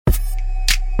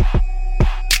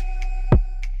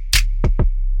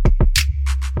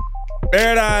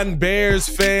Bear on Bears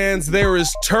fans, there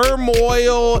is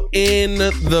turmoil in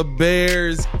the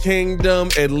Bears kingdom,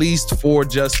 at least for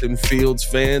Justin Fields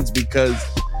fans, because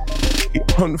he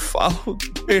unfollowed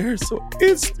the Bears on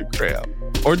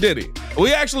Instagram. Or did he?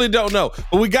 We actually don't know.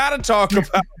 But we got to talk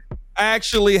about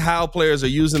actually how players are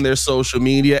using their social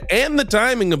media and the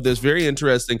timing of this. Very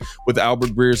interesting with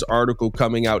Albert Breer's article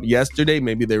coming out yesterday.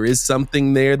 Maybe there is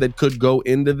something there that could go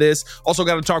into this. Also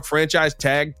got to talk franchise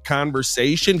tag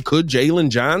conversation. Could Jalen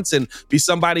Johnson be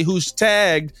somebody who's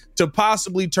tagged to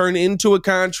possibly turn into a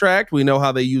contract? We know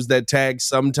how they use that tag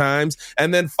sometimes.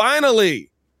 And then finally,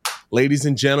 ladies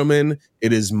and gentlemen,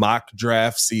 it is mock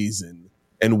draft season,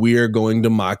 and we are going to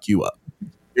mock you up.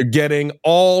 You're getting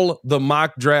all the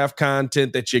mock draft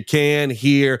content that you can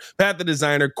here. Pat the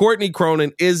Designer, Courtney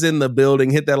Cronin is in the building.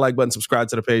 Hit that like button, subscribe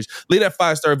to the page. Leave that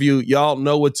 5-star review. Y'all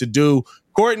know what to do.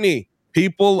 Courtney,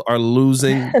 people are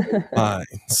losing their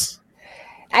minds.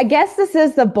 I guess this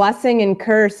is the blessing and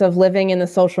curse of living in the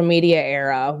social media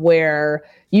era, where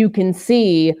you can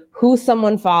see who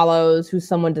someone follows, who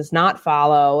someone does not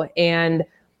follow. And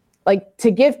like, to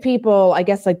give people, I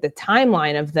guess, like the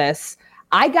timeline of this,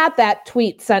 I got that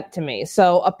tweet sent to me.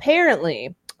 So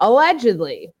apparently,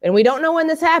 allegedly, and we don't know when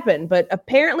this happened, but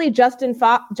apparently Justin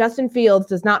Fields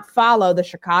does not follow the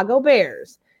Chicago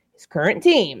Bears, his current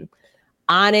team,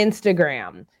 on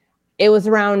Instagram. It was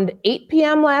around 8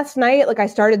 p.m. last night. Like, I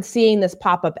started seeing this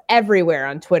pop up everywhere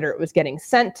on Twitter. It was getting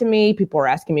sent to me. People were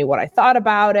asking me what I thought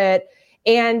about it.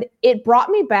 And it brought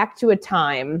me back to a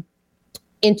time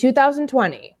in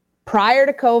 2020, prior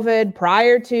to COVID,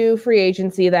 prior to free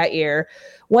agency that year,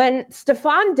 when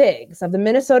Stephon Diggs of the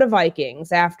Minnesota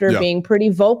Vikings, after being pretty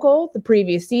vocal the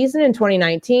previous season in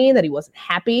 2019, that he wasn't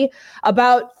happy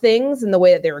about things and the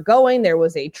way that they were going, there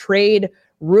was a trade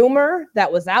rumor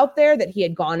that was out there that he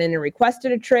had gone in and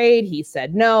requested a trade. He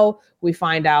said no. We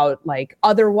find out like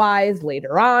otherwise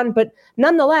later on. But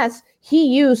nonetheless, he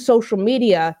used social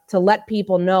media to let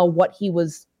people know what he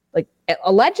was, like,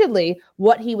 allegedly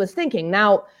what he was thinking.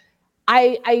 Now,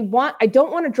 I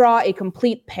don't want to draw a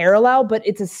complete parallel, but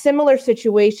it's a similar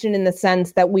situation in the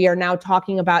sense that we are now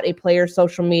talking about a player's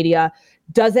social media.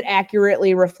 Does it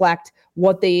accurately reflect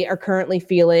what they are currently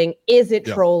feeling? Is it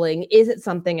trolling? Is it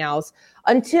something else?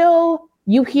 Until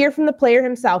you hear from the player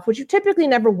himself, which you typically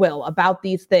never will, about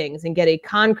these things and get a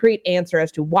concrete answer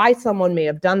as to why someone may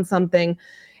have done something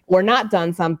or not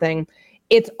done something,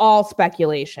 it's all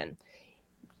speculation.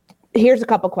 Here's a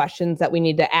couple questions that we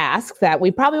need to ask that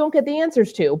we probably won't get the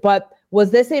answers to, but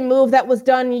was this a move that was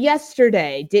done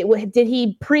yesterday? Did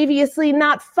he previously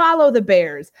not follow the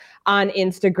Bears on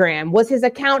Instagram? Was his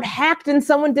account hacked and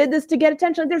someone did this to get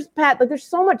attention? There's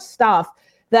so much stuff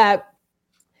that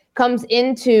comes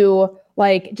into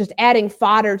like just adding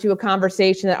fodder to a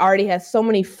conversation that already has so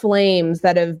many flames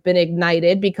that have been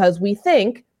ignited because we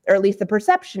think, or at least the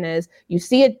perception is, you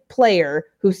see a player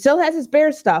who still has his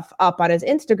Bears stuff up on his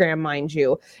Instagram, mind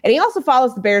you. And he also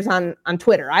follows the Bears on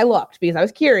Twitter. I looked because I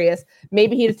was curious.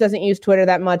 Maybe he just doesn't use Twitter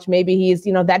that much. Maybe he's,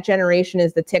 that generation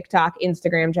is the TikTok,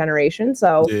 Instagram generation.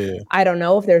 So I don't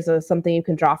know if there's something you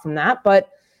can draw from that. But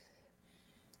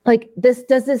like, does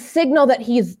this signal that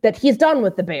he's done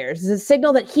with the Bears? Does it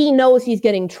signal that he knows he's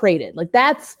getting traded? Like,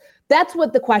 that's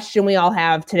what the question we all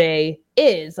have today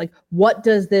is. Like, what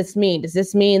does this mean? Does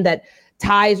this mean that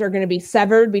ties are going to be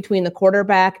severed between the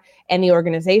quarterback and the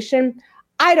organization?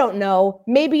 I don't know.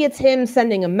 Maybe it's him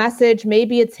sending a message.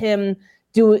 Maybe it's him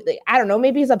I don't know.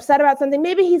 Maybe he's upset about something.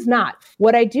 Maybe he's not.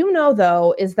 What I do know,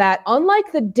 though, is that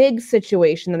unlike the Diggs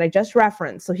situation that I just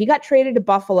referenced, so he got traded to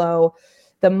Buffalo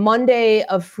the Monday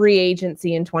of free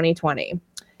agency in 2020,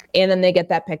 and then they get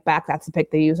that pick back. That's the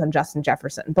pick they use on Justin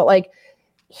Jefferson. But like,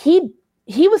 he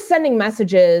was sending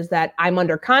messages that I'm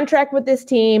under contract with this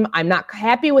team. I'm not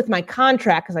happy with my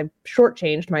contract because I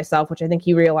shortchanged myself, which I think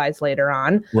he realized later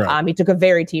on. Right. He took a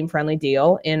very team-friendly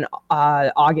deal in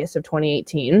August of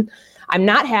 2018. I'm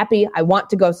not happy. I want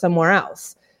to go somewhere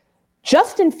else.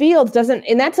 Justin Fields doesn't,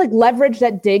 and that's like leverage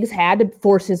that Diggs had to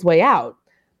force his way out.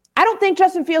 I don't think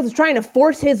Justin Fields is trying to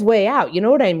force his way out. You know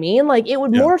what I mean? Like, it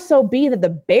would more so be that the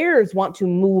Bears want to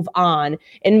move on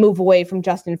and move away from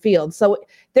Justin Fields. So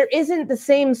there isn't the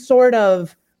same sort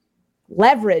of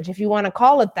leverage, if you want to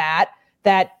call it that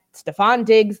Stephon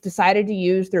Diggs decided to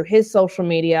use through his social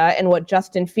media and what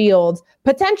Justin Fields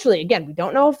potentially, again, we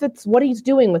don't know if it's what he's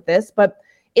doing with this, but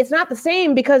it's not the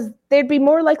same because they'd be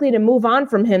more likely to move on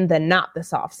from him than not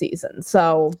this offseason.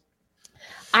 So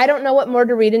I don't know what more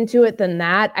to read into it than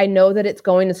that. I know that it's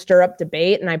going to stir up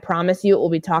debate, and I promise you it will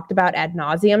be talked about ad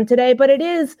nauseum today, but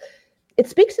it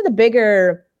speaks to the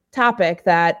bigger topic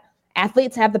that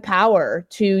athletes have the power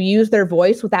to use their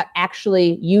voice without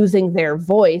actually using their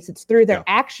voice. It's through their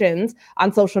actions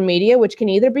on social media, which can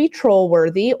either be troll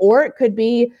worthy or it could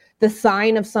be the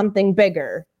sign of something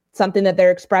bigger, something that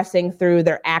they're expressing through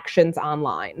their actions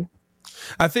online.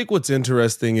 I think what's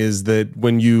interesting is that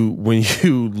when you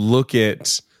look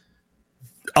at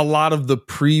a lot of the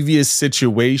previous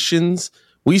situations,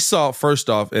 we saw, first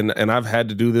off, and I've had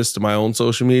to do this to my own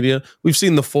social media, we've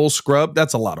seen the full scrub.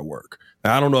 That's a lot of work.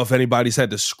 Now, I don't know if anybody's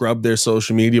had to scrub their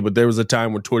social media, but there was a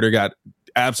time when Twitter got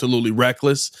absolutely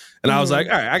reckless. And I was like,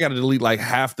 all right, I got to delete like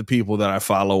half the people that I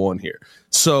follow on here.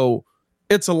 So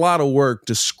it's a lot of work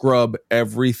to scrub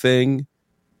everything.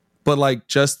 But like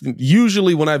Justin,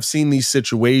 usually when I've seen these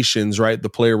situations, right,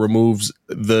 the player removes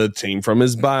the team from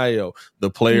his bio. The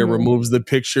player removes the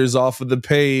pictures off of the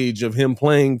page of him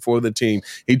playing for the team.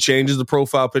 He changes the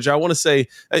profile picture. I want to say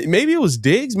maybe it was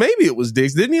Diggs. Maybe it was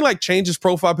Diggs. Didn't he like change his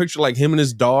profile picture like him and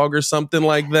his dog or something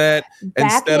like that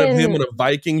instead of him in a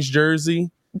Vikings jersey?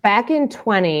 Back in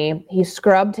 20, he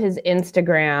scrubbed his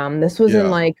Instagram. This was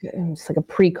in it's like a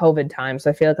pre-COVID time. So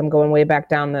I feel like I'm going way back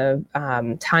down the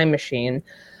time machine.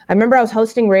 I remember I was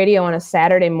hosting radio on a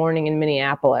Saturday morning in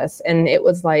Minneapolis, and it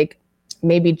was like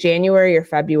maybe January or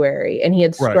February, and he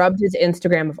had scrubbed his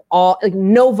Instagram of all, like,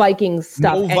 no Vikings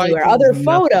stuff anywhere, other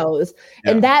photos.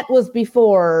 Yeah. And that was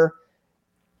before,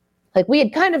 like, we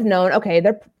had kind of known, okay,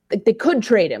 they could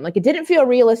trade him. Like, it didn't feel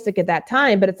realistic at that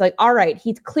time, but it's like, all right,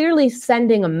 he's clearly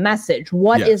sending a message.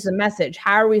 What is the message?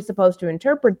 How are we supposed to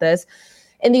interpret this?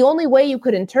 And the only way you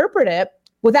could interpret it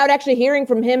without actually hearing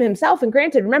from him himself. And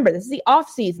granted, remember, this is the off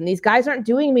season. These guys aren't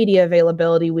doing media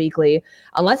availability weekly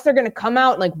unless they're going to come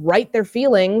out and like write their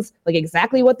feelings, like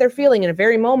exactly what they're feeling in a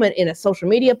very moment in a social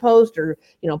media post or,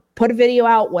 put a video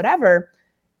out, whatever.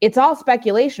 It's all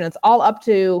speculation. It's all up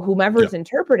to whomever's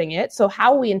interpreting it. So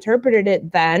how we interpreted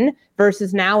it then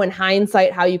versus now in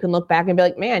hindsight, how you can look back and be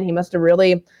like, man, he must have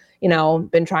really,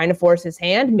 been trying to force his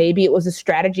hand. Maybe it was a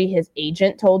strategy his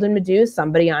agent told him to do,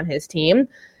 somebody on his team.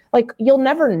 Like, you'll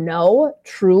never know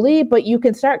truly, but you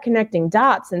can start connecting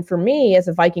dots. And for me, as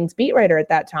a Vikings beat writer at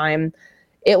that time,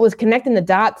 it was connecting the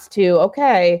dots to,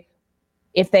 okay,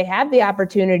 if they have the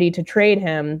opportunity to trade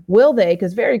him, will they?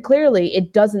 Because very clearly,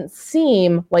 it doesn't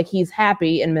seem like he's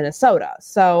happy in Minnesota.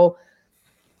 So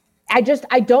I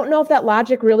don't know if that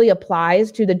logic really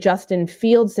applies to the Justin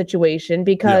Fields situation,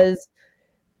 because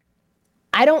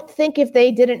I don't think if they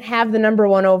didn't have the number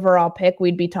 1 overall pick,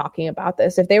 we'd be talking about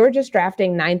this. If they were just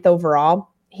drafting 9th overall,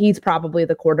 he's probably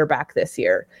the quarterback this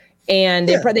year. And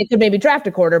they could maybe draft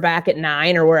a quarterback at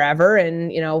 9 or wherever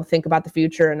and, think about the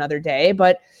future another day.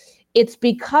 But it's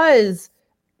because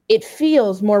it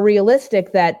feels more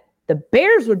realistic that the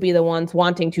Bears would be the ones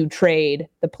wanting to trade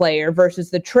the player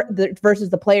versus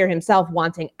the player himself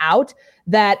wanting out,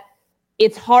 that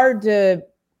it's hard to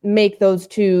make those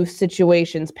two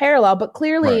situations parallel. But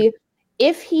clearly,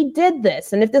 if he did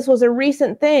this, and if this was a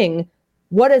recent thing,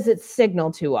 what does it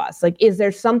signal to us? Like, is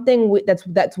there something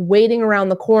that's waiting around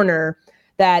the corner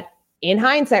that in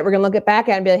hindsight, we're going to look back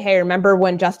at and be like, hey, remember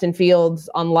when Justin Fields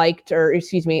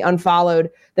unfollowed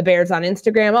the Bears on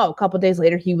Instagram? Oh, a couple of days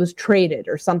later, he was traded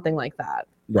or something like that.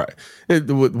 Right.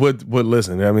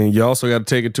 Listen, I mean, you also got to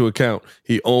take into account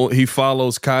he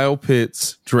follows Kyle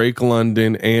Pitts, Drake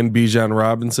London, and Bijan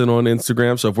Robinson on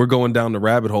Instagram. So if we're going down the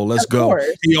rabbit hole, let's go.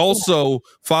 He also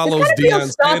follows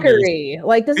Deion Sanders.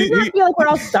 Like, does it not feel like we're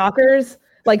all stalkers?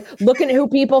 Like, looking at who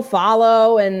people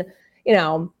follow and,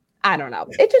 I don't know.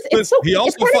 He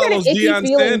also follows Deion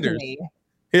Sanders.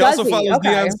 He also follows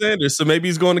Deion Sanders, so maybe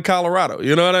he's going to Colorado.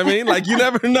 You know what I mean? Like, you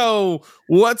never know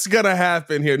what's going to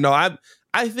happen here. No,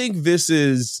 I think this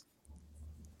is,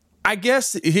 I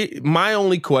guess my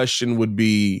only question would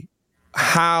be,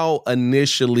 how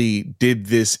initially did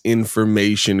this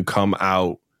information come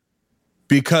out?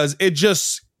 Because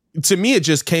to me, it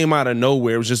just came out of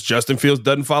nowhere. It was just Justin Fields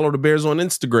doesn't follow the Bears on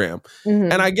Instagram. Mm-hmm.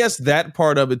 And I guess that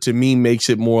part of it to me makes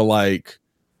it more like,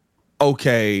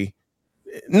 okay,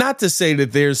 not to say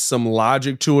that there's some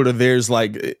logic to it or there's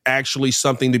like actually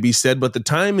something to be said, but the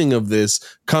timing of this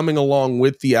coming along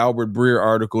with the Albert Breer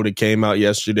article that came out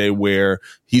yesterday where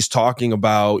he's talking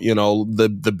about,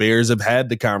 the Bears have had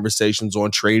the conversations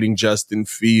on trading Justin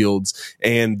Fields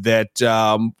and that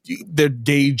they're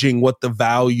gauging what the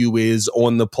value is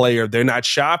on the player. They're not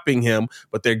shopping him,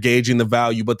 but they're gauging the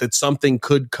value, but that something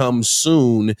could come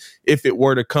soon if it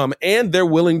were to come. And they're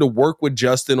willing to work with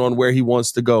Justin on where he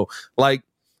wants to go. Like,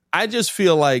 I just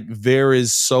feel like there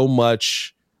is so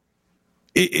much,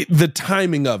 the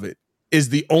timing of it is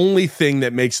the only thing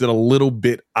that makes it a little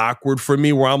bit awkward for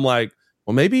me, where I'm like,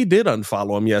 well, maybe he did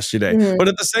unfollow him yesterday. Mm-hmm. But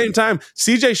at the same time,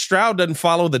 CJ Stroud doesn't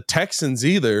follow the Texans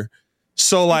either.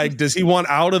 So, like, does he want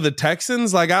out of the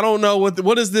Texans? Like, I don't know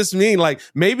what does this mean? Like,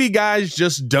 maybe guys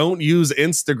just don't use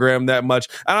Instagram that much.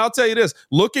 And I'll tell you this,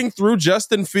 looking through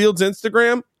Justin Fields'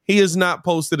 Instagram, he has not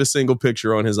posted a single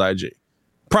picture on his IG,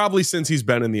 probably since he's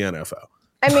been in the NFL.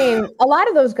 I mean, a lot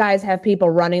of those guys have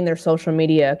people running their social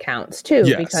media accounts too,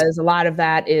 Yes. because a lot of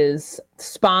that is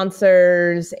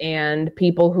sponsors and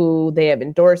people who they have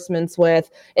endorsements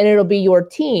with, and it'll be your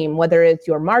team, whether it's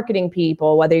your marketing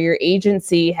people, whether your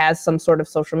agency has some sort of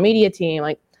social media team.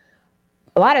 Like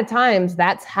a lot of times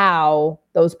that's how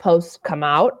those posts come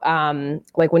out.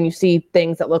 Like when you see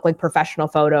things that look like professional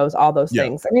photos, all those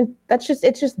things. I mean, it's just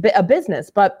a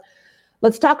business, but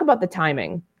let's talk about the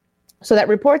timing. So that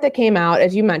report that came out,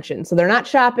 as you mentioned, so they're not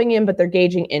shopping him, but they're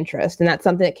gauging interest. And that's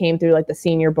something that came through like the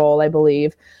Senior Bowl, I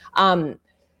believe.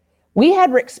 We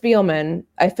had Rick Spielman.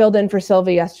 I filled in for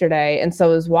Sylvie yesterday. And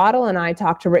so as Waddle and I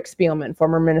talked to Rick Spielman,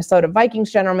 former Minnesota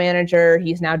Vikings general manager.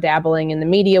 He's now dabbling in the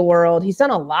media world. He's done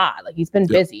a lot. Like he's been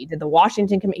busy. He did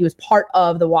he was part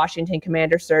of the Washington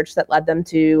Commander search that led them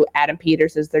to Adam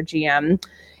Peters as their GM.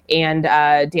 And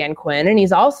Dan Quinn. And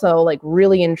he's also like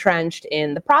really entrenched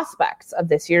in the prospects of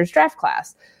this year's draft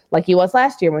class, like he was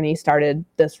last year when he started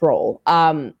this role.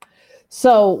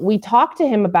 So we talked to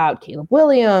him about Caleb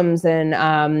Williams and,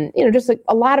 just like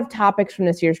a lot of topics from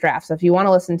this year's draft. So if you want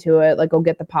to listen to it, like go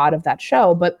get the pod of that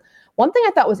show. But one thing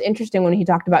I thought was interesting when he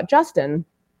talked about Justin,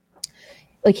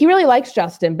 like he really likes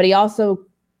Justin, but he also,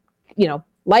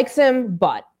 likes him,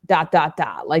 but ...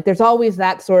 Like there's always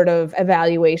that sort of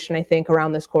evaluation, I think,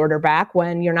 around this quarterback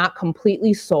when you're not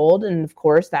completely sold. And of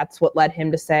course, that's what led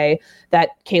him to say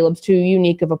that Caleb's too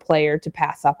unique of a player to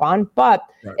pass up on. But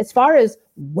as far as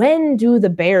when do the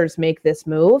Bears make this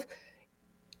move,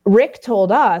 Rick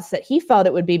told us that he felt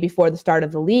it would be before the start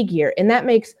of the league year. And that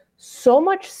makes so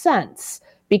much sense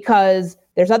because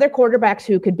there's other quarterbacks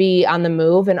who could be on the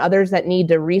move and others that need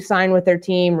to re-sign with their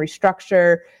team,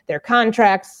 restructure their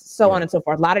contracts, so on and so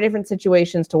forth. A lot of different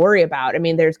situations to worry about. I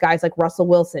mean, there's guys like Russell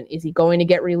Wilson. Is he going to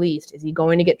get released? Is he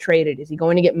going to get traded? Is he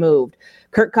going to get moved?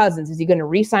 Kirk Cousins, is he going to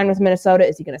re-sign with Minnesota?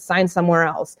 Is he going to sign somewhere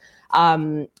else?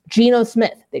 Geno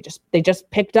Smith, they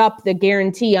just picked up the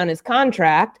guarantee on his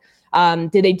contract.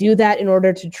 Did they do that in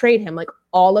order to trade him? Like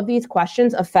all of these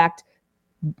questions affect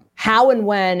how and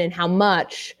when and how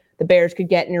much the Bears could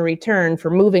get in return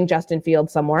for moving Justin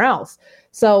Fields somewhere else.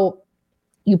 So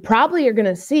you probably are going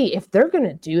to see if they're going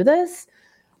to do this,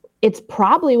 it's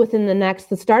probably within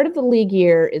the start of the league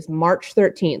year is March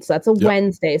 13th. So that's a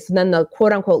Wednesday. So then the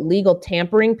quote unquote legal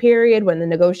tampering period when the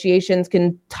negotiations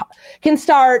can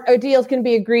start or deals can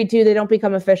be agreed to. They don't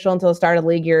become official until the start of the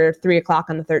league year, 3:00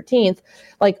 on the 13th.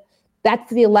 Like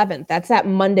that's the 11th. That's that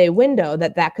Monday window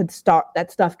that could start,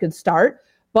 that stuff could start.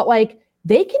 But like,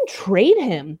 they can trade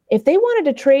him. If they wanted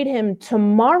to trade him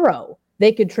tomorrow,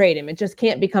 they could trade him. It just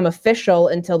can't become official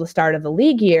until the start of the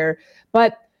league year.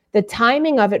 But the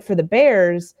timing of it for the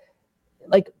Bears,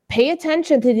 like pay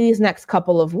attention to these next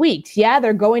couple of weeks. Yeah,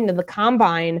 they're going to the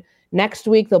combine next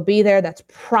week. They'll be there. That's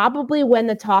probably when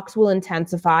the talks will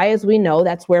intensify. As we know,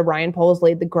 that's where Ryan Poles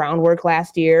laid the groundwork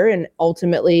last year and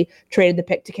ultimately traded the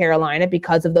pick to Carolina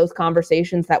because of those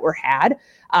conversations that were had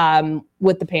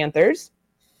with the Panthers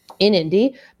in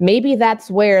Indy. Maybe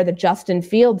that's where the Justin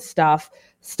Fields stuff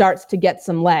starts to get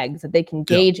some legs, that they can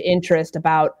gauge interest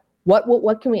about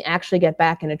what can we actually get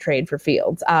back in a trade for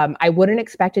Fields. I wouldn't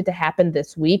expect it to happen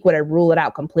this week. Would I rule it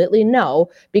out completely? No,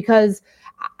 because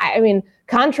I mean,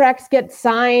 contracts get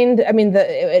signed. I mean,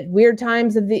 at weird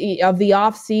times of the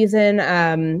off season.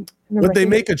 Would they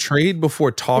make a trade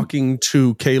before talking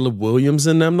to Caleb Williams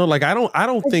and them though? Like, I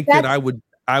don't think that I would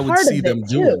see them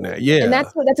doing that. Yeah. And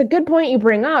that's a good point you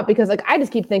bring up, because like I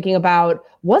just keep thinking about,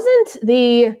 wasn't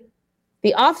the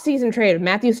offseason trade of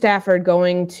Matthew Stafford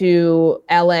going to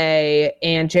LA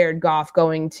and Jared Goff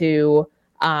going to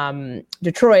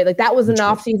Detroit, like that was an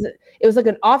offseason. It was like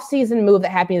an offseason move that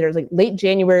happened either like late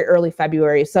January, early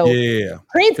February. So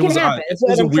trades can happen. That's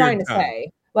what I'm trying to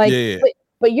say. Like,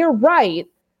 but you're right.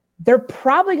 They're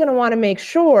probably going to want to make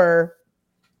sure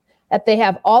that they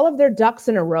have all of their ducks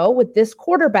in a row with this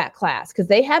quarterback class, because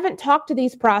they haven't talked to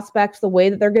these prospects the way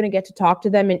that they're going to get to talk to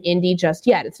them in Indy just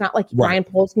yet. It's not like Ryan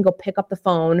Poles can go pick up the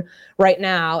phone right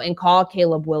now and call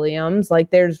Caleb Williams.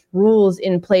 Like there's rules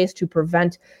in place to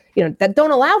prevent, that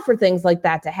don't allow for things like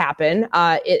that to happen.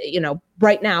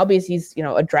 Right now, because he's,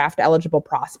 a draft eligible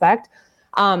prospect.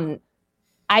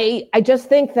 I just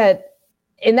think that,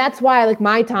 and that's why, like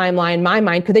my timeline, my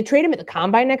mind, could they trade him at the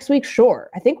combine next week? Sure.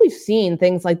 I think we've seen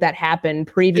things like that happen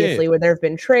previously where there have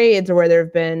been trades or where there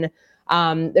have been,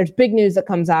 there's big news that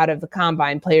comes out of the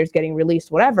combine, players getting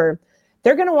released, whatever.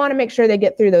 they're going to want to make sure they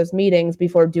get through those meetings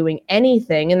before doing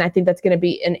anything. And I think that's going to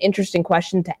be an interesting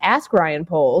question to ask Ryan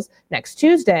Poles next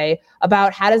Tuesday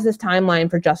about how does this timeline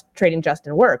for trading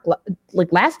Justin work?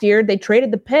 Like last year, they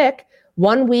traded the pick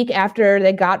 1 week after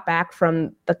they got back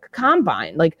from the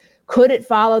combine. Like, could it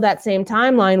follow that same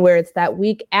timeline where it's that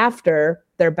week after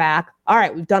they're back? All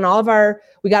right, we got all of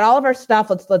our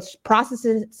stuff. Let's process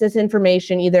this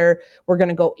information. Either we're going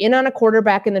to go in on a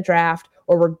quarterback in the draft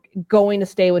or we're going to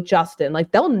stay with Justin.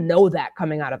 Like, they'll know that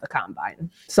coming out of the combine.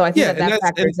 So I think that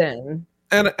factors in.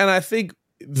 And I think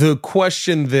the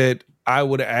question that I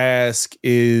would ask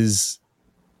is,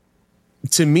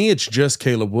 to me, it's just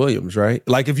Caleb Williams, right?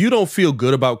 Like, if you don't feel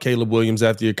good about Caleb Williams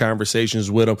after your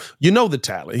conversations with him, you know the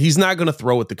talent. He's not going to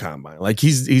throw at the combine. Like,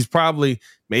 he's probably,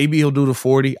 maybe he'll do the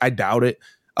 40. I doubt it.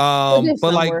 But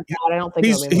like, I don't think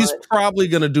he's probably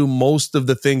going to do most of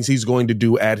the things he's going to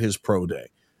do at his pro day.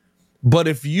 But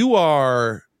if you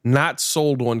are not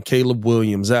sold on Caleb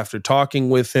Williams after talking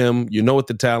with him, you know what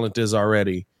the talent is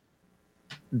already.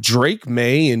 Drake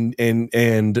May and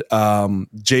Jaden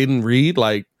Reed,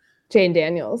 like,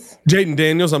 Jaden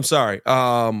Daniels, I'm sorry.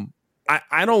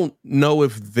 I don't know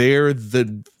if they're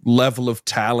the level of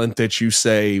talent that you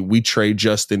say we trade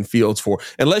Justin Fields for,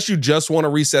 unless you just want to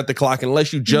reset the clock,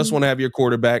 unless you just want to have your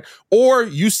quarterback, or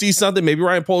you see something, maybe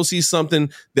Ryan Poles sees something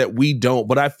that we don't.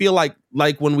 But I feel like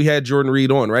when we had Jordan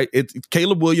Reed on, right? It's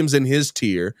Caleb Williams in his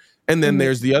tier, and then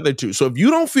there's the other two. So if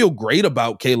you don't feel great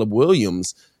about Caleb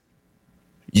Williams,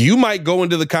 you might go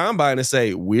into the combine and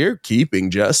say, we're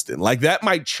keeping Justin. Like, that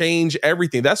might change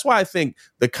everything. That's why I think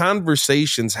the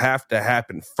conversations have to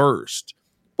happen first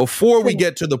before we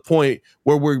get to the point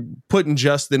where we're putting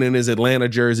Justin in his Atlanta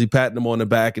jersey, patting him on the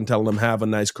back and telling him, have a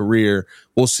nice career.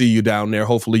 We'll see you down there.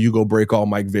 Hopefully you go break all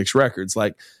Mike Vick's records.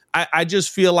 Like, I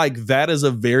just feel like that is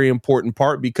a very important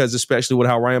part, because especially with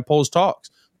how Ryan Poles talks,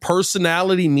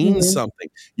 personality means something.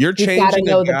 You're changing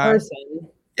a guy. The person.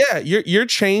 Yeah, you're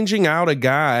changing out a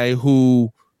guy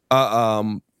who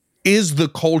is the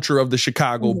culture of the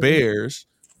Chicago Bears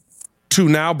to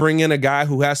now bring in a guy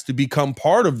who has to become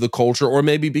part of the culture or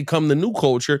maybe become the new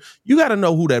culture. You got to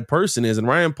know who that person is. And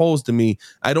Ryan Poles, to me,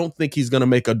 I don't think he's going to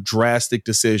make a drastic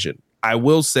decision. I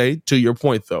will say, to your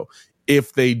point, though,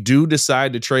 if they do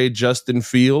decide to trade Justin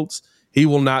Fields, he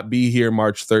will not be here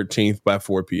March 13th by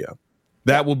 4 p.m.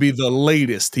 That will be the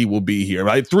latest he will be here,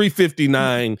 right?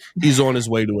 3:59, he's on his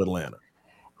way to Atlanta.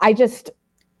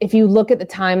 If you look at the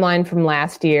timeline from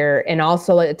last year and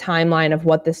also at the timeline of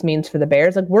what this means for the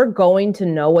Bears, like, we're going to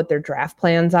know what their draft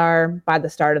plans are by the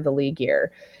start of the league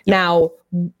year. Yeah. Now,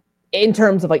 in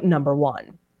terms of like number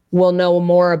one, we'll know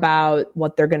more about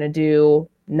what they're going to do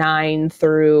 9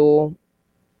 through,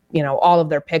 all of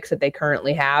their picks that they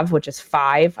currently have, which is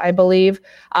 5, I believe.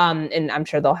 And I'm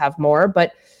sure they'll have more,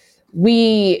 but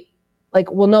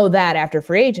we'll know that after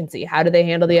free agency. How do they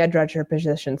handle the edge rusher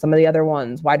position? Some of the other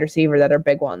ones, wide receiver, that are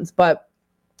big ones. But,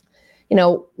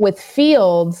 with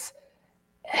Fields,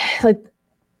 like,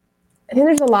 I think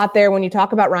there's a lot there when you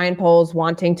talk about Ryan Poles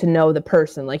wanting to know the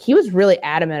person. Like, he was really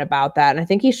adamant about that. And I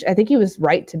think he was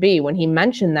right to be when he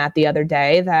mentioned that the other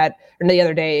day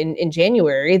in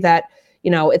January, that,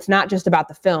 it's not just about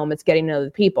the film, it's getting to know the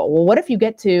people. Well, what if you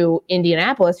get to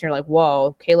Indianapolis and you're like,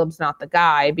 whoa, Caleb's not the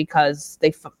guy, because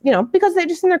they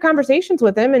just in their conversations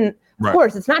with him. And of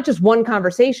course, it's not just one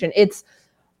conversation. It's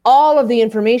all of the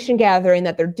information gathering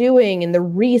that they're doing and the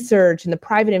research and the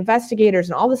private investigators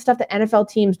and all the stuff that NFL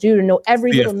teams do to know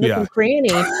every little nook and cranny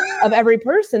of every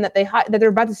person that they're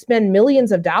about to spend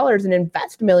millions of dollars and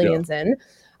invest millions in.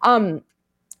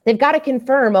 They've got to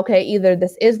confirm, okay, either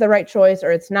this is the right choice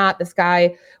or it's not. This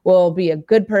guy will be a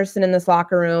good person in this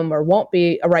locker room or won't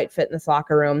be a right fit in this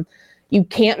locker room. You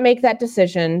can't make that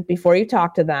decision before you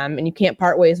talk to them, and you can't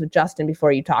part ways with Justin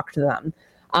before you talk to them.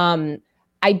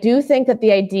 I do think that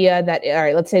the idea that, all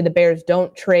right, let's say the Bears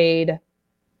don't trade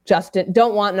Justin,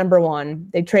 don't want number one.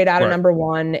 They trade out of number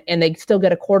one and they still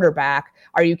get a quarterback.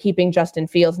 Are you keeping Justin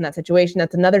Fields in that situation?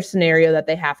 That's another scenario that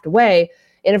they have to weigh.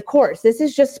 And of course, this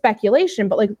is just speculation,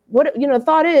 but like, the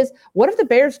thought is, what if the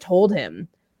Bears told him,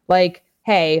 like,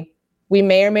 hey, we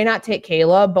may or may not take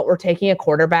Caleb, but we're taking a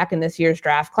quarterback in this year's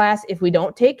draft class. If we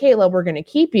don't take Caleb, we're going to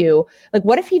keep you. Like,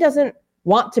 what if he doesn't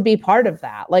want to be part of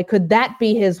that? Like, could that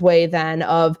be his way then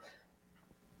of,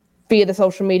 via the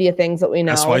social media things that we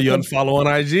know? That's why you unfollow on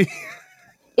IG.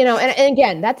 And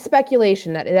again, that's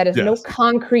speculation. That is no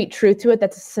concrete truth to it.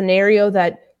 That's a scenario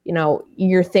that,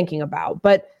 you're thinking about.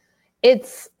 But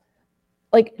it's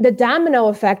like the domino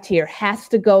effect here has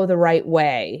to go the right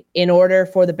way in order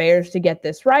for the Bears to get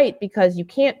this right, because you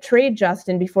can't trade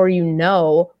Justin before you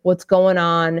know what's going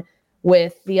on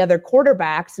with the other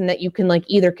quarterbacks, and that you can like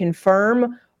either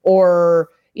confirm or,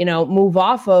 you know, move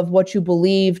off of what you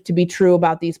believe to be true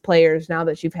about these players now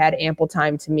that you've had ample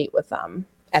time to meet with them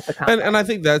at the combine. And I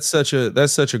think that's such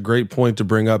a great point to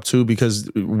bring up too, because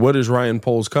what does Ryan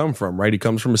Poles come from, right? He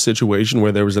comes from a situation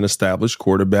where there was an established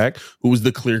quarterback who was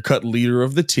the clear-cut leader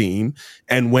of the team,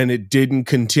 and when it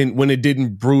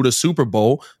didn't brew a Super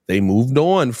Bowl, they moved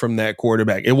on from that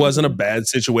quarterback. It wasn't a bad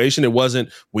situation. It wasn't,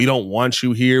 we don't want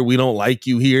you here, we don't like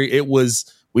you here. It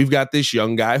was, we've got this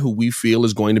young guy who we feel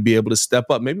is going to be able to step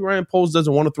up. Maybe Ryan Poles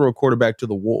doesn't want to throw a quarterback to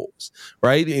the wolves,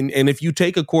 right? And if you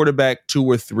take a quarterback 2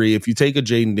 or 3, if you take a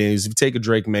Jaden Daniels, if you take a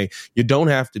Drake May, you don't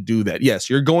have to do that. Yes,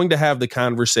 you're going to have the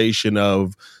conversation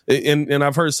of, and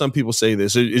I've heard some people say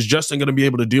this, is Justin going to be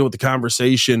able to deal with the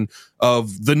conversation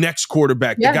of the next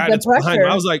quarterback, the guy that's behind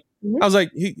him? I was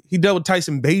like, he dealt with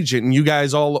Tyson Bagent, and you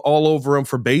guys all over him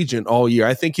for Bagent all year.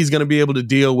 I think he's going to be able to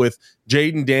deal with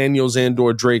Jaden Daniels and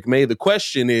or Drake May. The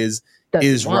question is Matt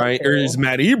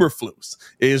Eberflus,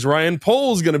 is Ryan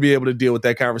Poles going to be able to deal with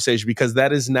that conversation, because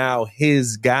that is now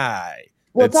his guy?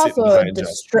 Well, it's also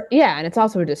and it's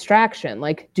also a distraction.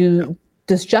 Like,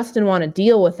 does Justin want to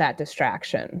deal with that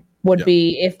distraction? Would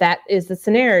be, if that is the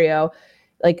scenario,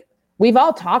 like. We've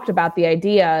all talked about the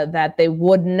idea that they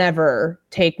would never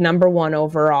take number 1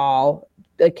 overall,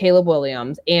 Caleb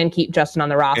Williams, and keep Justin on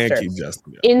the roster.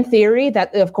 In theory,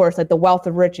 that, of course, like the wealth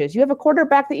of riches. You have a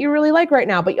quarterback that you really like right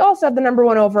now, but you also have the number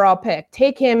 1 overall pick.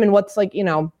 Take him, and what's like, you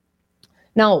know,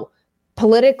 no,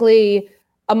 politically,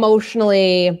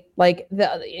 emotionally, like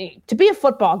to be a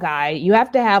football guy, you have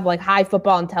to have like high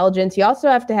football intelligence. You also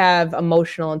have to have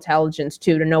emotional intelligence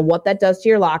too, to know what that does to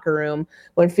your locker room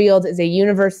when Fields is a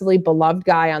universally beloved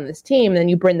guy on this team. And then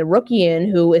you bring the rookie in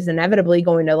who is inevitably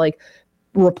going to like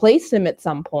replace him at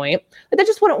some point. But that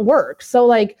just wouldn't work. So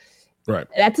like,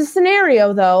 that's a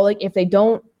scenario though. Like if they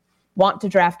don't want to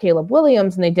draft Caleb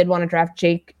Williams and they did want to draft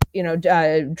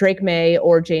Drake May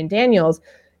or Jane Daniels,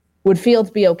 would Fields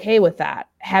be okay with that?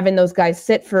 Having those guys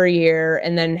sit for a year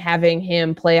and then having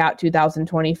him play out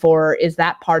 2024, is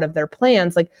that part of their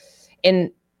plans? Like, and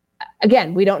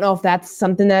again, we don't know if that's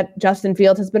something that Justin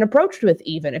Fields has been approached with,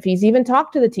 even if he's even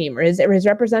talked to the team or his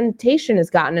representation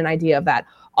has gotten an idea of that.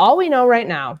 All we know right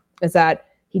now is that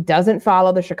he doesn't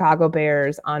follow the Chicago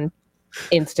Bears on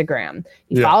Instagram.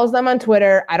 He follows them on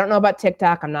Twitter. I don't know about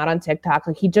TikTok. I'm not on TikTok.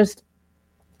 Like, he just,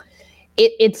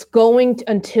 it's going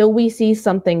to, until we see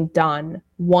something done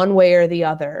one way or the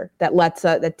other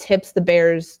that tips the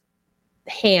Bears'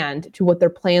 hand to what their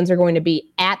plans are going to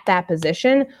be at that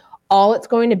position, all it's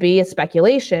going to be is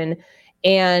speculation.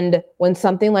 And when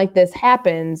something like this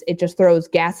happens, it just throws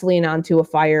gasoline onto a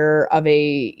fire of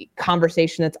a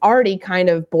conversation that's already kind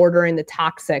of bordering the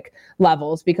toxic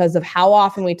levels because of how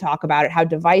often we talk about it, how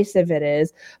divisive it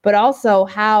is, but also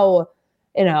how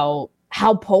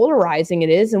polarizing it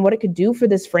is and what it could do for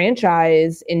this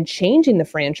franchise in changing the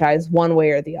franchise one way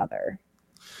or the other.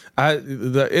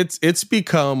 It's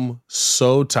become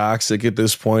so toxic at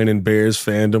this point in Bears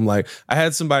fandom. Like, I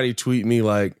had somebody tweet me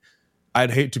like,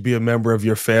 I'd hate to be a member of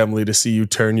your family to see you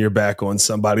turn your back on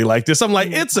somebody like this. I'm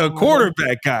like, it's a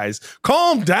quarterback, guys.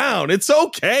 Calm down. It's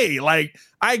okay. Like,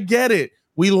 I get it.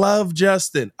 We love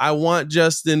Justin. I want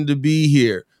Justin to be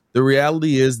here. The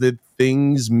reality is that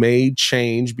things may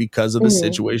change because of the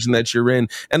situation that you're in.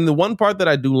 And the one part that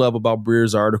I do love about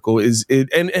Breer's article is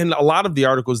and a lot of the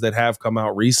articles that have come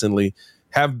out recently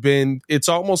have been, it's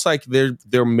almost like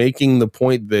they're making the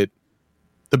point that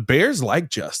the Bears like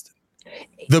Justin.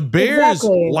 The Bears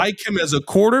like him as a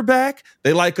quarterback.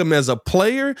 They like him as a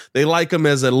player. They like him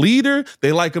as a leader.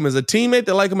 They like him as a teammate.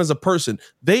 They like him as a person.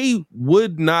 They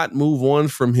would not move on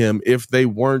from him if they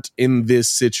weren't in this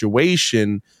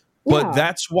situation. But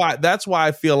that's why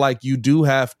I feel like you do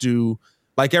have to,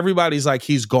 like, everybody's like,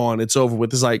 he's gone, it's over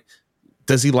with. It's like,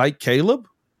 does he like Caleb?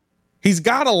 He's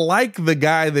got to like the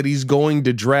guy that he's going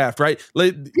to draft, right?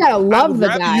 Like, you got to love the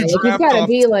guy. Like, he's got to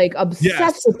be like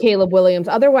obsessed with Caleb Williams.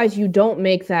 Otherwise, you don't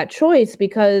make that choice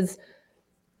because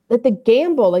like the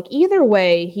gamble, like either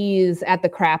way, he's at the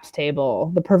craps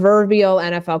table, the proverbial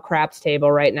NFL craps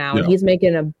table right now. And he's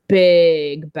making a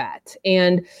big bet.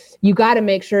 And you got to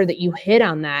make sure that you hit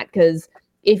on that, because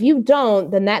if you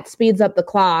don't, then that speeds up the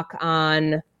clock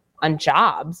on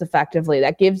jobs effectively.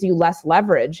 That gives you less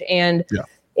leverage. And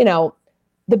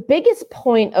the biggest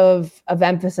point of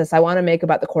emphasis I want to make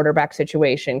about the quarterback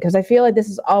situation, because I feel like this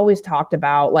is always talked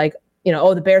about, like,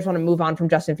 the Bears want to move on from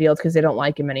Justin Fields because they don't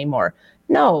like him anymore.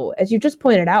 No, as you just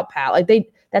pointed out, Pat,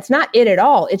 like that's not it at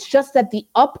all. It's just that the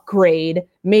upgrade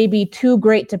may be too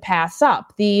great to pass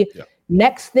up. The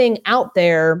next thing out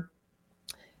there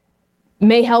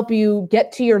may help you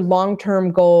get to your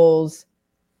long-term goals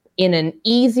in an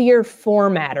easier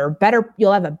format, or better,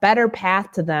 you'll have a better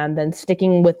path to them than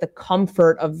sticking with the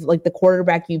comfort of like the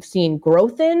quarterback you've seen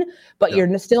growth in, but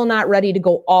you're still not ready to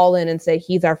go all in and say,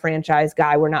 he's our franchise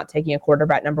guy. We're not taking a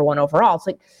quarterback number one overall. It's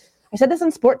like, I said this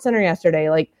on SportsCenter yesterday,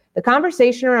 like the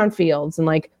conversation around Fields and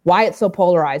like why it's so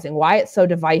polarizing, why it's so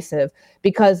divisive,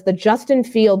 because the Justin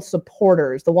Fields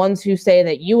supporters, the ones who say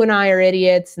that you and I are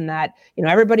idiots and that, you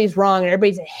know, everybody's wrong and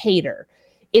everybody's a hater.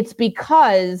 It's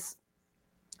because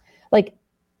like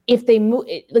if they move,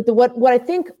 like what I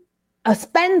think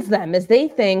offends them is they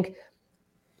think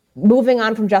moving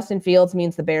on from Justin Fields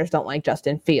means the Bears don't like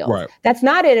Justin Fields. Right. That's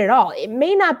not it at all. It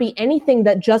may not be anything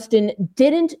that Justin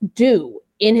didn't do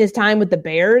in his time with the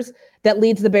Bears that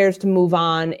leads the Bears to move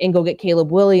on and go get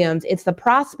Caleb Williams. It's the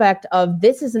prospect of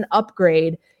this is an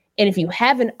upgrade. And if you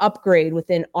have an upgrade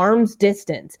within arm's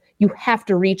distance, you have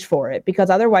to reach for it, because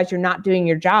otherwise you're not doing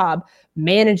your job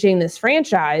managing this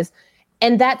franchise.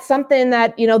 And that's something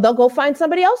that, you know, they'll go find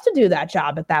somebody else to do that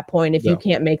job at that point if you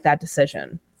can't make that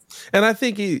decision. And I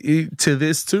think to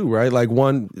this too, right? Like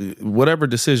whatever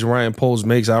decision Ryan Poles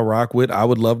makes, I rock with. I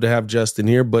would love to have Justin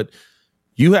here, but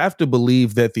you have to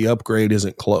believe that the upgrade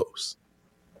isn't close,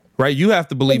 right? You have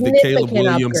to believe that Caleb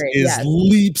Williams is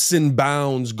leaps and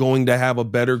bounds going to have a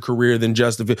better career than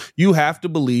Justin Fields. You have to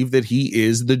believe that he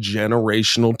is the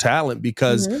generational talent,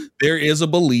 because there is a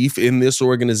belief in this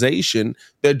organization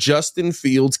that Justin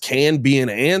Fields can be an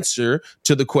answer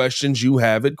to the questions you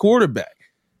have at quarterback.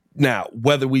 Now,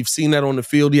 whether we've seen that on the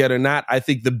field yet or not, I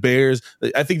think the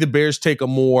Bears take a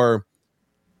more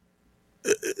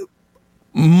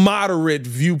moderate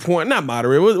viewpoint, not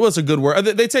moderate, what's a good word?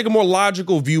 They take a more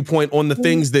logical viewpoint on the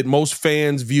things that most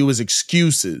fans view as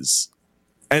excuses.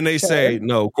 And they say,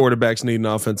 no, quarterbacks need an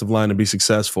offensive line to be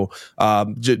successful.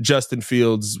 Justin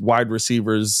Fields, wide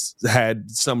receivers had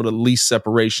some of the least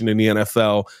separation in the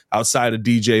NFL outside of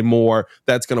DJ Moore.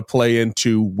 That's going to play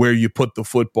into where you put the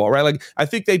football, right? Like, I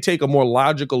think they take a more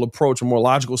logical approach, a more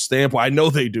logical standpoint. I know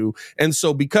they do. And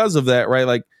so because of that, right,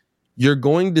 like, you're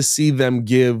going to see them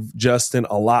give Justin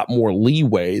a lot more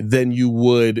leeway than you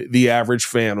would the average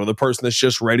fan or the person that's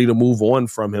just ready to move on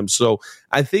from him. So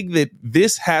I think that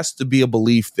this has to be a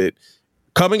belief that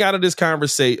coming out of this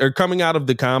conversation or coming out of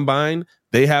the combine,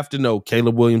 they have to know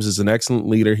Caleb Williams is an excellent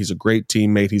leader. He's a great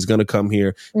teammate. He's going to come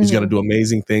here. He's going to do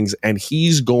amazing things, and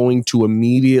he's going to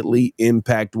immediately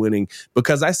impact winning,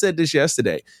 because I said this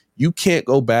yesterday, you can't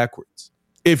go backwards.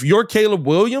 If you're Caleb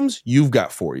Williams, you've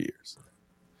got 4 years.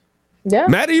 Yeah.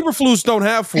 Matt Eberflus don't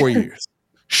have 4 years.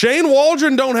 Shane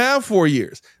Waldron don't have 4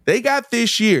 years. They got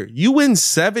this year. You win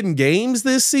 7 games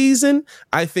this season,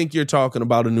 I think you're talking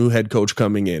about a new head coach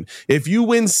coming in. If you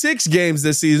win 6 games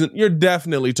this season, you're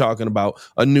definitely talking about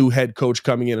a new head coach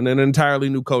coming in and an entirely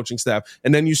new coaching staff.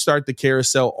 And then you start the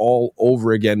carousel all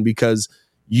over again, because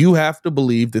you have to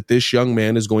believe that this young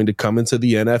man is going to come into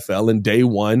the NFL in day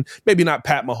one, maybe not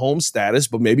Pat Mahomes status,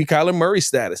 but maybe Kyler Murray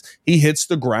status. He hits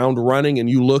the ground running, and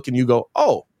you look and you go,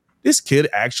 oh, this kid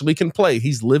actually can play.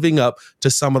 He's living up to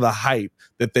some of the hype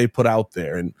that they put out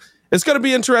there. And it's going to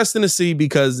be interesting to see,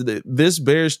 because this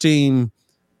Bears team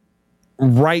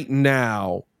right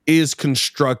now is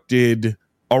constructed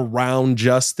around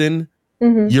Justin.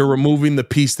 You're removing the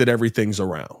piece that everything's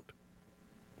around.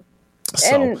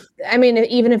 So, and I mean,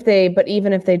 even if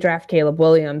they draft Caleb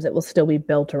Williams, it will still be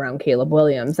built around Caleb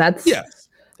Williams. That's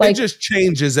it just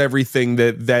changes everything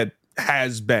that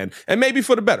has been, and maybe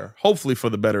for the better. Hopefully for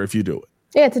the better if you do it.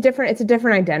 Yeah, it's a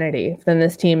different identity than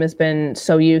this team has been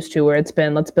so used to, where it's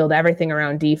been, let's build everything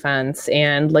around defense,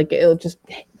 and like it'll just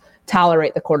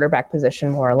tolerate the quarterback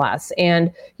position more or less.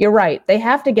 And you're right, they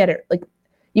have to get it. Like,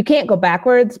 you can't go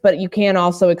backwards, but you can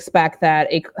also expect that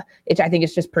I think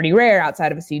it's just pretty rare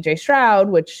outside of a CJ Stroud,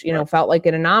 which, you know, felt like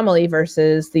an anomaly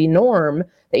versus the norm,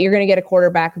 that you're going to get a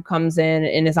quarterback who comes in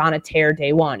and is on a tear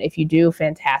day one. If you do,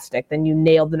 fantastic. Then you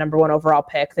nailed the number 1 overall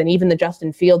pick. Then even the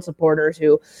Justin Fields supporters,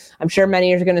 who I'm sure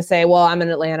many are going to say, well, I'm an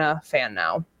Atlanta fan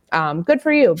now. Good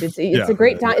for you. It's a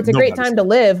great time. It's a great time to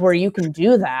live where you can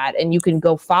do that, and you can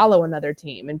go follow another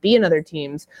team and be another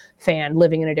team's fan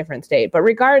living in a different state. But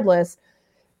regardless,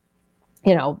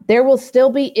 you know, there will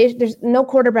still be, there's no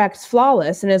quarterback's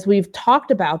flawless. And as we've talked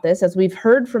about this, as we've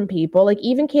heard from people, like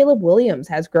even Caleb Williams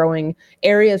has growing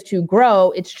areas to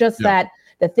grow. It's just that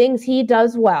the things he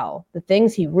does well, the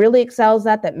things he really excels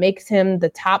at, that makes him the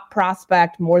top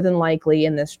prospect more than likely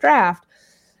in this draft,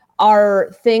 are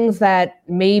things that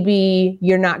maybe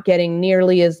you're not getting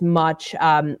nearly as much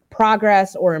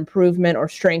progress or improvement or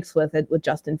strengths with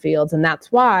Justin Fields. And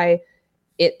that's why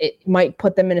it might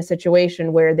put them in a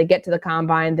situation where they get to the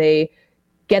combine, they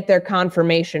get their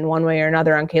confirmation one way or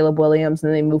another on Caleb Williams,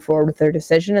 and they move forward with their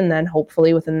decision. And then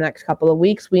hopefully within the next couple of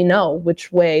weeks, we know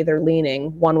which way they're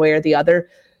leaning, one way or the other.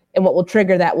 And what will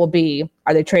trigger that will be,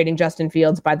 are they trading Justin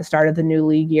Fields by the start of the new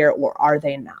league year, or are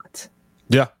they not?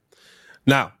 Yeah.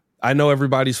 Now, I know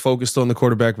everybody's focused on the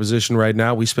quarterback position right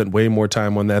now. We spent way more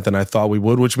time on that than I thought we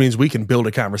would, which means we can build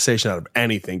a conversation out of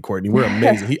anything, Courtney. We're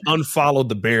amazing. He unfollowed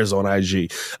the Bears on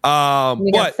IG.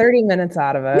 We got 30 minutes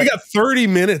out of it. We got 30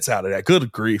 minutes out of that.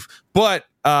 Good grief. But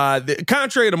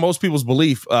contrary to most people's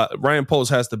belief, Ryan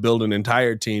Poles has to build an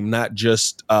entire team, not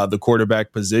just the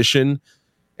quarterback position.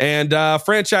 And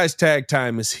franchise tag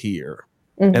time is here.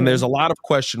 Mm-hmm. And there's a lot of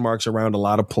question marks around a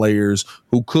lot of players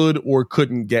who could or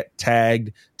couldn't get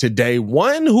tagged today.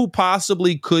 One who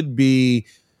possibly could be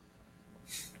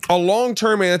a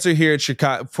long-term answer here at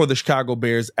Chicago for the Chicago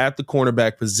Bears at the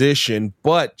cornerback position,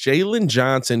 but Jalen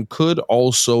Johnson could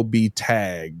also be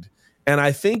tagged. And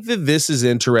I think that this is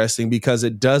interesting because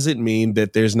it doesn't mean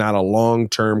that there's not a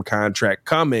long-term contract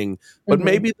coming, but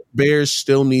maybe the Bears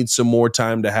still need some more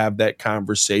time to have that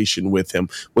conversation with him.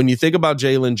 When you think about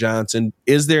Jalen Johnson,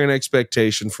 is there an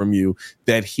expectation from you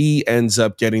that he ends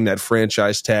up getting that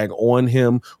franchise tag on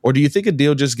him, or do you think a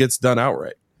deal just gets done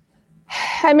outright?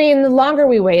 I mean, the longer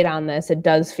we wait on this, it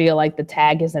does feel like the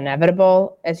tag is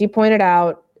inevitable. As you pointed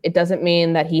out, it doesn't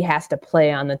mean that he has to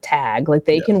play on the tag. Like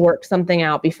they can work something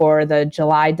out before the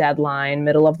July deadline,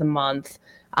 middle of the month,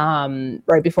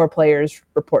 right before players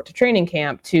report to training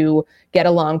camp to get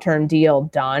a long-term deal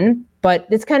done. But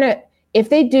it's kind of, if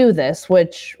they do this,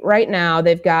 which right now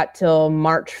they've got till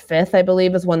March 5th, I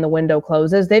believe is when the window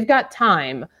closes, they've got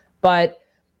time. But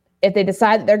if they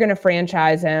decide that they're going to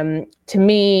franchise him, to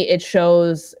me, it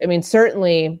shows, I mean,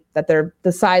 certainly that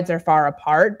the sides are far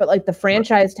apart, but like the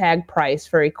franchise tag price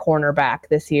for a cornerback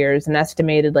this year is an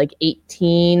estimated like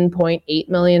 $18.8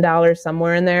 million,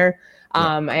 somewhere in there.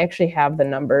 I actually have the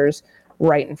numbers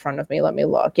right in front of me. Let me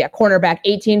look. Yeah, cornerback,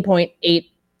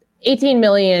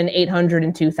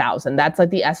 $18,802,000. That's like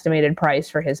the estimated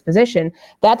price for his position.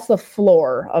 That's the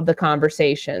floor of the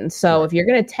conversation. So if you're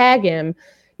going to tag him,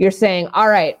 you're saying, all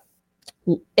right,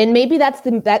 and maybe that's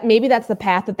the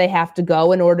path that they have to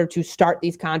go in order to start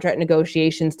these contract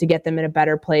negotiations to get them in a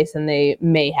better place than they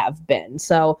may have been.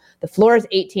 So the floor is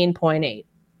 18.8.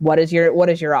 What is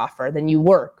your offer? Then you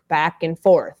work back and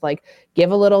forth, like give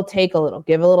a little, take a little,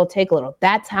 give a little, take a little.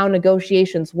 That's how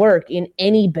negotiations work in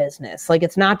any business. Like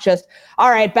it's not just, all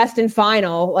right, best and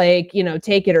final, like,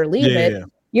 take it or leave it. Yeah.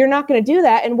 You're not going to do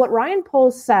that. And what Ryan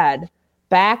Poles said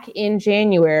back in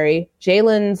January,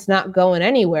 Jalen's not going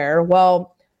anywhere.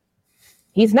 Well,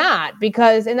 he's not,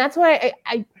 and that's why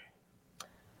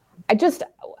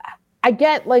I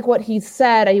get like what he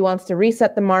said. He wants to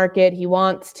reset the market. He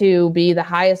wants to be the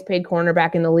highest paid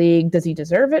cornerback in the league. Does he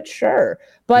deserve it? Sure.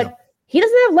 But he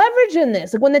doesn't have leverage in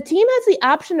this. Like when the team has the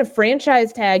option to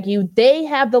franchise tag you, they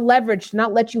have the leverage to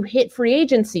not let you hit free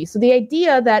agency. So the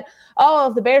idea that,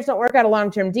 if the Bears don't work out a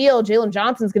long-term deal, Jalen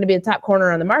Johnson's going to be a top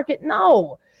corner on the market.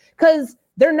 No, because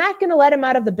they're not going to let him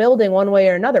out of the building one way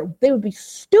or another. They would be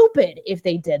stupid if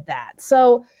they did that.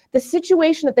 So the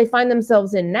situation that they find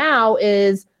themselves in now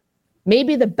is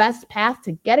maybe the best path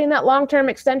to getting that long-term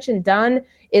extension done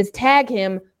is tag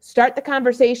him, start the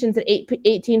conversations at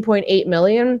 $18.8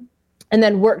 million, and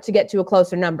then work to get to a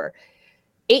closer number.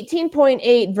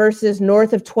 18.8 versus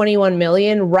north of 21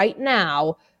 million right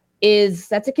now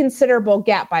that's a considerable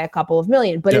gap by a couple of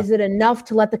million. But is it enough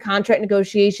to let the contract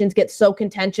negotiations get so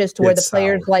contentious to where the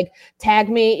players like, tag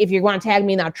me, if you want to tag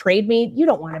me, now trade me? You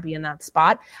don't want to be in that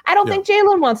spot. I don't think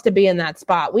Jalen wants to be in that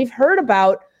spot. We've heard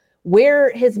about where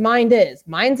his mind is.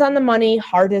 Mind's on the money,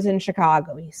 heart is in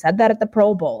Chicago. He said that at the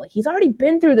Pro Bowl. He's already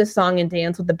been through this song and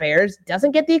dance with the Bears.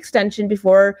 Doesn't get the extension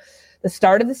before the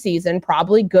start of the season.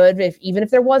 Probably good even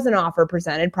if there was an offer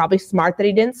presented. Probably smart that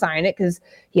he didn't sign it because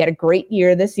he had a great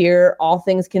year this year, all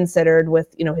things considered,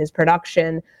 with his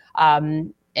production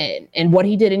and what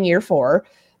he did in year 4.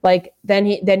 Like then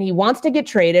he wants to get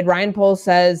traded. Ryan Poles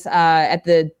says at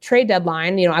the trade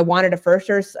deadline, I wanted a first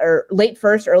or late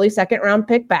first, early second round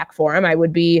pick back for him. I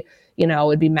would be, it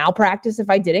would be malpractice if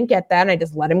I didn't get that, and I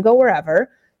just let him go wherever.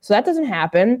 So that doesn't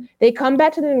happen. They come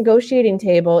back to the negotiating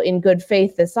table in good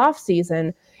faith this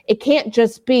offseason. It can't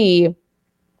just be,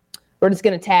 we're just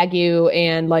going to tag you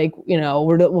and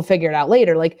we'll figure it out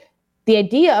later. Like the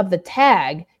idea of the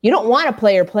tag, you don't want a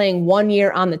player playing 1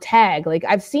 year on the tag. Like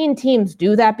I've seen teams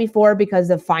do that before because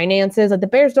of finances. Like the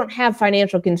Bears don't have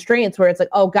financial constraints where it's like,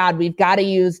 oh God, we've got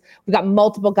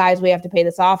multiple guys we have to pay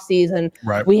this offseason.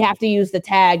 Right. We have to use the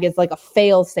tag as like a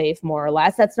fail safe, more or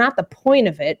less. That's not the point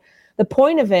of it. The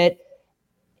point of it,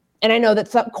 And I know that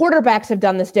some quarterbacks have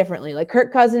done this differently. Like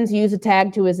Kirk Cousins used a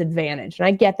tag to his advantage. And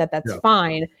I get that. That's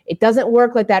fine. It doesn't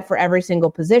work like that for every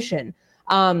single position.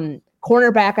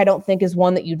 Cornerback, I don't think, is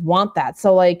one that you'd want that.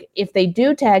 So, like, if they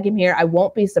do tag him here, I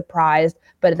won't be surprised.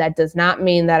 But that does not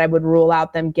mean that I would rule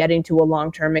out them getting to a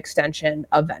long-term extension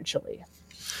eventually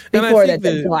before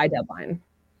the July deadline.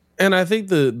 And I think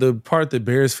the part that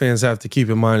Bears fans have to keep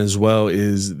in mind as well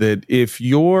is that if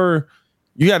you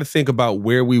got to think about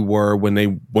where we were when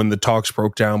the talks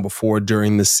broke down before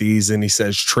during the season. He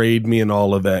says, trade me and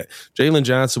all of that. Jalen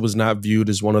Johnson was not viewed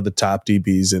as one of the top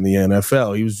DBs in the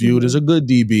NFL. He was viewed as a good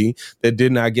DB that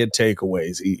did not get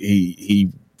takeaways.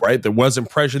 He right? There wasn't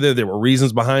pressure there. There were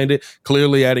reasons behind it.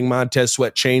 Clearly, adding Montez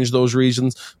Sweat changed those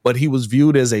reasons, but he was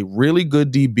viewed as a really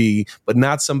good DB, but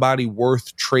not somebody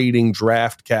worth trading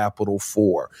draft capital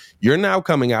for. You're now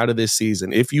coming out of this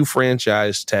season. If you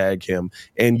franchise tag him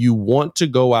and you want to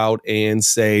go out and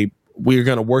say, we're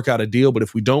going to work out a deal, but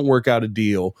if we don't work out a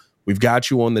deal, we've got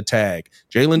you on the tag.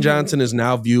 Jalen Johnson is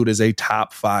now viewed as a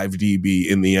top 5 DB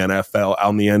in the NFL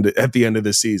at the end of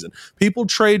the season. People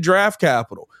trade draft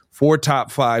capital for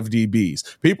top 5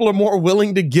 DBs. People are more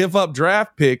willing to give up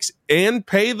draft picks and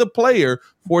pay the player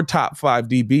for top 5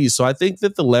 DBs. So I think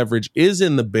that the leverage is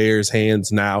in the Bears'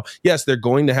 hands now. Yes, they're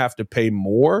going to have to pay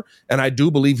more, and I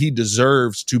do believe he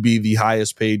deserves to be the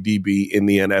highest paid DB in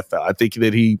the NFL. I think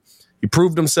that he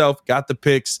proved himself, got the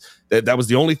picks. That was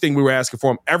the only thing we were asking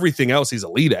for him. Everything else he's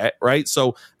elite at, right?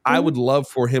 So I would love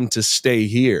for him to stay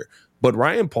here. But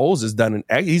Ryan Poles has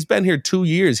he's been here 2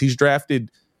 years. He's drafted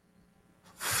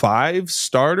 5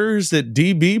 starters at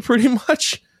DB pretty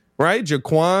much, right?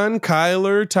 Jaquan,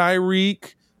 Kyler,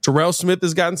 Tyreek, Terrell Smith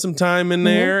has gotten some time in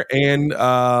there. And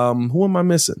who am I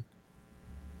missing?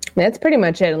 That's pretty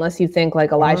much it, unless you think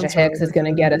like Elijah Hicks is going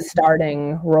to get a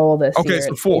starting role this year. Okay,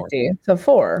 so 4. So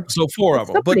 4. So 4 of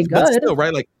them. But still,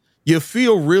 right? Like, you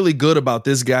feel really good about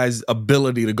this guy's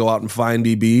ability to go out and find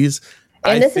DBs.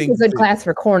 And this is a good class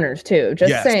for corners, too.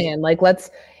 Just saying, like,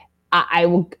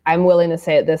 I'm willing to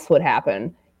say that this would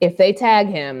happen. If they tag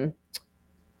him,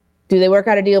 do they work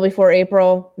out a deal before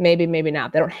April? Maybe, maybe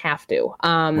not. They don't have to.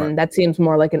 That seems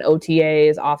more like an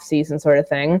OTAs off-season sort of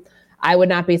thing. I would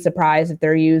not be surprised if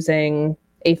they're using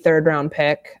a 3rd-round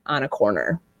pick on a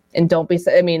corner. And don't be,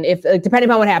 if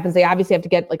depending on what happens, they obviously have to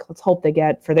get, like, let's hope they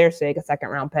get, for their sake, a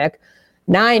 2nd-round pick.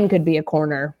 9 could be a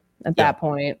corner at that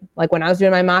point. Like, when I was doing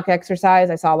my mock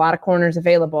exercise, I saw a lot of corners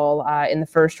available in the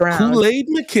 1st round. Kool-Aid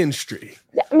McKinstry.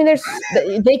 I mean,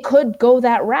 they could go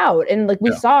that route. And, like,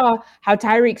 we saw how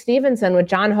Tyreek Stevenson with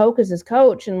John Hoke as his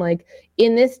coach, and, like,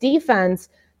 in this defense,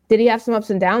 did he have some ups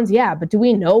and downs? Yeah. But do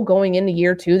we know going into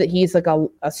year 2 that he's like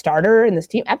a starter in this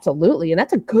team? Absolutely. And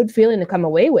that's a good feeling to come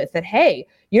away with, that, hey,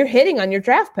 you're hitting on your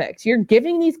draft picks. You're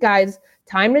giving these guys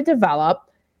time to develop,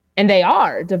 and they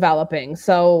are developing.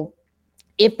 So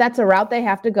if that's a route they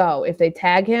have to go, if they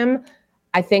tag him,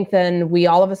 I think then we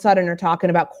all of a sudden are talking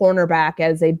about cornerback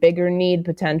as a bigger need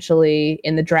potentially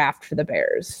in the draft for the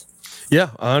Bears.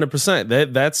 Yeah, 100%.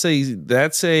 That's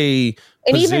a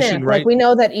and position, even if, right? like, we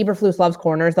know that Eberflus loves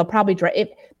corners, they'll probably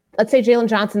let's say Jalen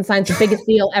Johnson signs the biggest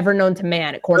deal ever known to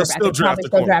man at cornerback. They're probably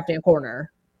still drafting a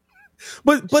corner.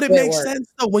 But it makes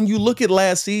sense, though, when you look at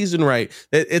last season, right?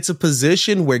 It's a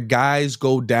position where guys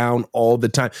go down all the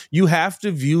time. You have to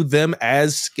view them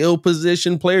as skill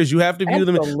position players. You have to view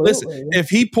them. Listen, if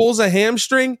he pulls a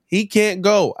hamstring, he can't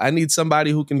go. I need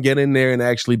somebody who can get in there and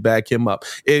actually back him up.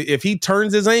 If he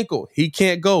turns his ankle, he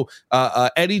can't go.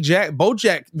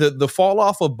 Bojack, the fall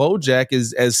off of Bojack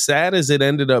is as sad as it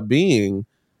ended up being.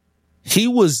 He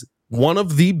was one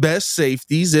of the best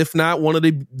safeties, if not one of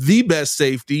the best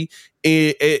safety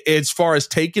as far as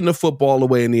taking the football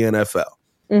away in the NFL.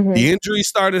 The injuries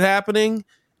started happening,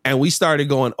 and we started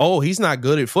going, oh, he's not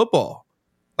good at football.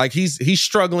 Like, he's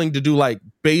struggling to do, like,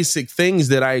 basic things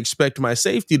that I expect my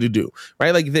safety to do,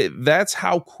 right? Like, that's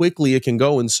how quickly it can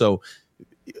go. And so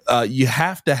you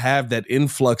have to have that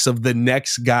influx of the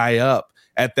next guy up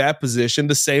at that position,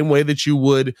 the same way that you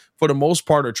would, for the most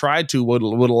part, or tried to, what a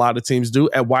lot of teams do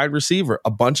at wide receiver.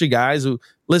 A bunch of guys who,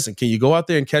 listen, can you go out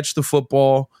there and catch the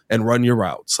football and run your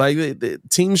routes? Like, the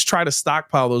teams try to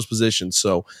stockpile those positions.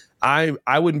 So I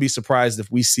wouldn't be surprised if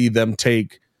we see them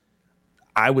take,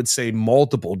 I would say,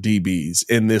 multiple DBs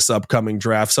in this upcoming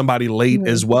draft, somebody late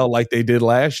as well, like they did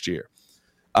last year.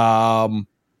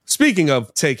 Speaking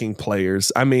of taking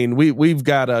players, I mean, we've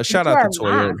got a shout out to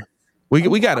Toyota.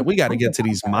 We got to get to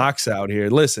these mocks out here.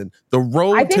 Listen, the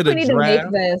road to the draft. I think we need to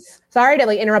make this. Sorry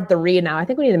to interrupt the read now. I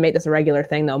think we need to make this a regular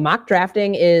thing, though. Mock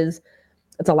drafting it's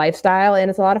a lifestyle, and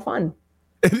it's a lot of fun.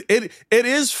 It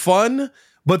is fun,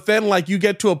 but then, like, you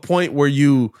get to a point where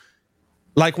you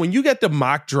Like when you get the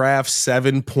mock draft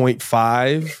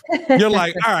 7.5, you're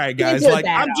like, all right, guys, like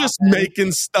I'm just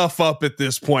making stuff up at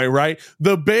this point, right?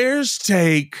 The Bears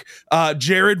take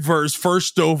Jared Verse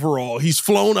first overall. He's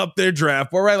flown up their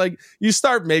draft, all right? Like you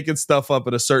start making stuff up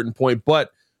at a certain point, but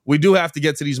we do have to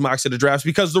get to these mocks of the drafts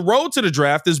because the road to the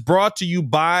draft is brought to you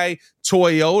by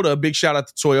Toyota. Big shout out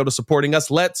to Toyota supporting us.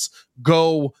 Let's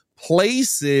go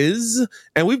places.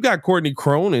 And we've got Courtney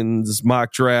Cronin's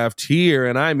mock draft here.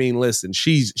 And I mean, listen,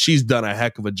 she's done a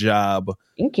heck of a job.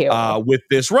 Thank you. With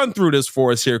this. Run through this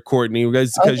for us here, Courtney,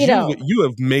 because you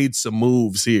have made some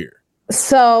moves here.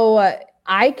 So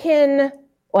I can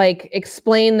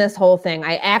explain this whole thing.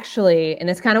 I actually, and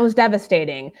this kind of was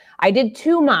devastating, I did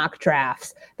 2 mock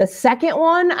drafts. The second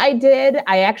one I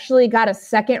actually got a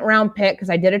second round pick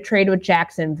because I did a trade with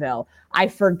Jacksonville. I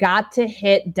forgot to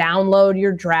hit download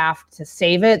your draft to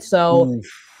save it. So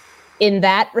in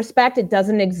that respect, it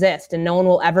doesn't exist and no one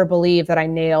will ever believe that I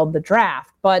nailed the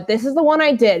draft. But this is the one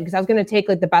I did because I was going to take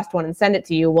the best one and send it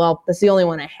to you. Well, that's the only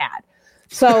one I had.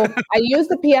 So I used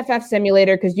the PFF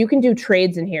simulator because you can do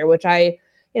trades in here, which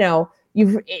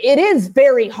it is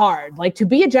very hard. Like to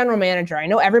be a general manager, I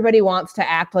know everybody wants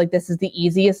to act like this is the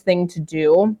easiest thing to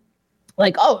do.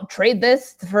 Like, oh, trade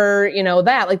this for,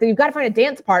 that. Like, you've got to find a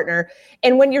dance partner.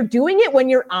 And when you're doing it, when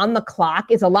you're on the clock,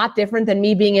 is a lot different than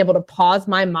me being able to pause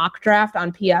my mock draft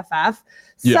on PFF.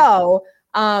 Yeah. So,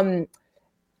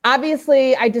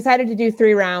 obviously, I decided to do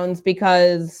 3 rounds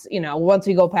because, once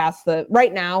we go past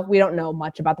right now, we don't know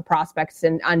much about the prospects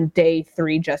on day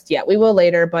 3 just yet. We will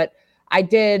later, but I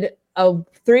did a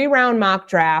 3-round mock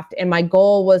draft, and my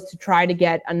goal was to try to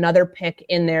get another pick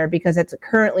in there because as it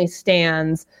currently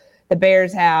stands, the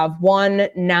Bears have 1,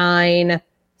 9,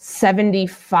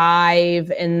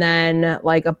 75, and then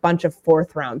a bunch of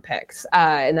 4th-round picks,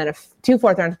 and then 2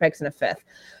 4th-round picks and a 5th.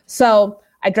 So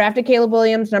I drafted Caleb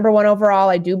Williams, number 1 overall.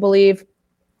 I do believe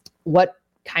what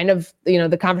kind of,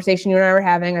 the conversation you and I were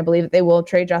having, I believe that they will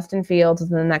trade Justin Fields in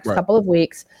the next couple of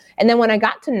weeks. And then when I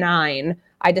got to 9,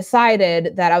 I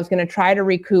decided that I was going to try to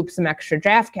recoup some extra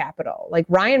draft capital. Like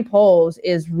Ryan Poles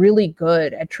is really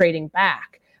good at trading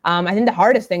back. I think the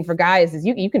hardest thing for guys is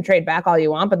you can trade back all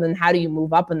you want, but then how do you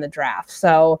move up in the draft?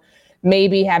 So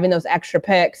maybe having those extra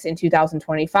picks in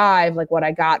 2025, like what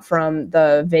I got from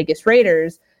the Vegas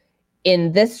Raiders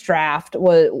in this draft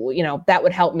was, that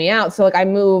would help me out. So I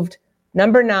moved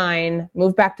number 9,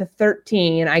 moved back to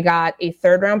 13. I got a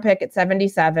 3rd round pick at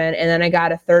 77, and then I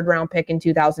got a 3rd round pick in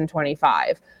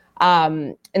 2025.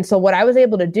 And so what I was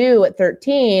able to do at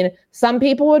 13, some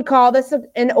people would call this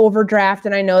an overdraft.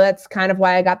 And I know that's kind of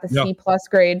why I got the C+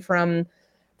 grade from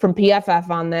PFF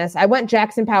on this. I went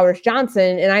Jackson Powers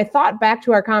Johnson, and I thought back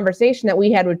to our conversation that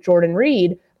we had with Jordan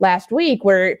Reed last week,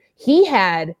 where he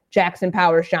had Jackson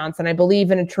Powers Johnson, I believe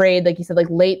in a trade, like you said,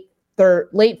 late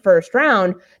 1st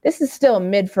round. This is still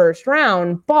mid 1st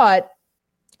round, but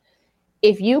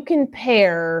if you can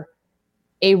pair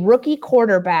a rookie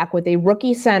quarterback with a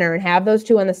rookie center and have those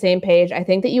 2 on the same page, I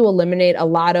think that you eliminate a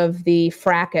lot of the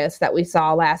fracas that we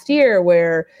saw last year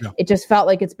where it just felt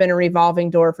like it's been a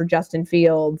revolving door for Justin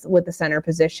Fields with the center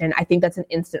position. I think that's an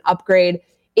instant upgrade.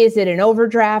 Is it an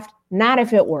overdraft? Not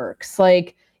if it works.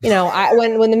 When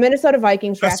the Minnesota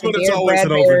Vikings drafted Garrett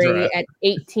Bradbury at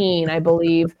 18, I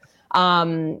believe,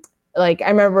 I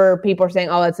remember people were saying,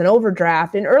 oh, it's an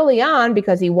overdraft. And early on,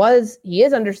 because he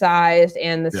is undersized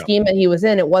and the scheme that he was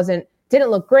in, didn't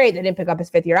look great. They didn't pick up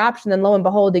his 5th-year option. Then lo and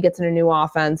behold, he gets in a new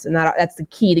offense. And that's the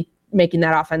key to making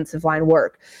that offensive line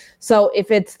work. So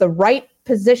if it's the right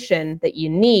position that you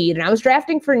need, and I was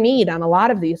drafting for need on a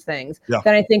lot of these things,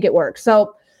 then I think it works.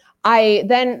 So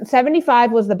then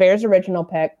 75 was the Bears' original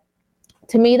pick.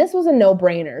 To me, this was a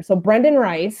no-brainer. So Brendan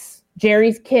Rice,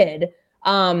 Jerry's kid,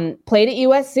 played at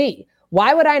USC.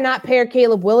 Why would I not pair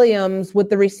Caleb Williams with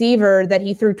the receiver that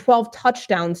he threw 12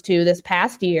 touchdowns to this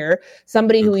past year?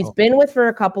 Somebody who he's been with for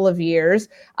a couple of years,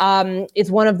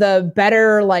 is one of the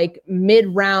better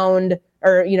mid-round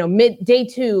or mid day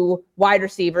 2 wide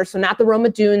receivers. So not the Roma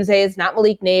Dunzes, not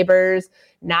Malik Neighbors,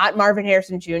 not Marvin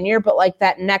Harrison Jr., but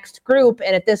that next group.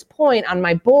 And at this point on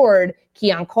my board,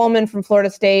 Keon Coleman from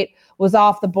Florida State was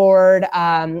off the board.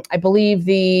 I believe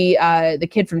the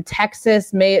kid from Texas,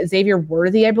 Xavier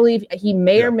Worthy, I believe he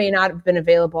may or may not have been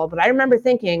available. But I remember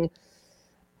thinking,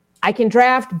 I can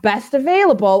draft best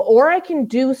available, or I can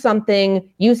do something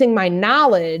using my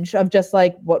knowledge of just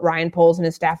what Ryan Poles and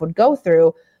his staff would go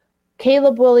through.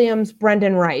 Caleb Williams,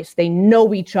 Brendan Rice, they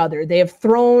know each other. They have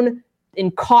thrown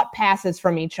and caught passes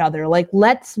from each other.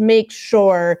 Let's make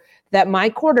sure that my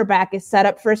quarterback is set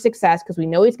up for success because we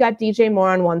know he's got DJ Moore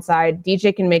on one side.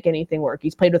 DJ can make anything work.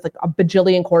 He's played with a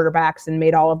bajillion quarterbacks and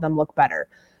made all of them look better.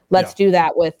 Let's do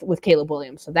that with Caleb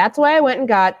Williams. So that's why I went and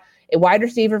got a wide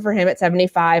receiver for him at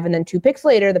 75. And then 2 picks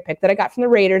later, the pick that I got from the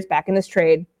Raiders back in this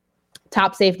trade,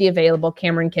 top safety available,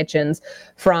 Cameron Kitchens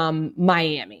from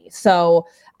Miami. So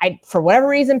for whatever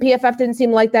reason, PFF didn't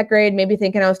seem like that grade, maybe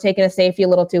thinking I was taking a safety a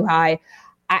little too high.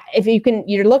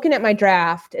 You're looking at my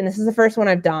draft, and this is the first one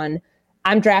I've done.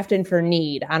 I'm drafting for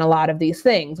need on a lot of these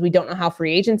things. We don't know how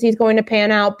free agency is going to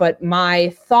pan out, but my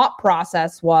thought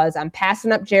process was I'm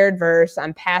passing up Jared Verse.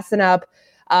 I'm passing up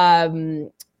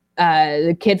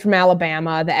the kid from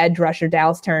Alabama, the edge rusher,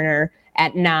 Dallas Turner,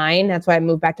 at 9. That's why I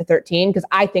moved back to 13, because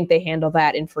I think they handle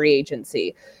that in free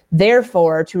agency.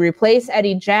 Therefore, to replace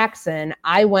Eddie Jackson,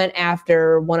 I went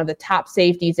after one of the top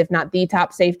safeties, if not the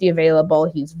top safety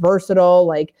available. He's versatile.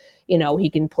 Like,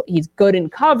 he's good in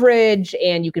coverage,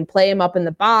 and you can play him up in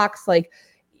the box. Like,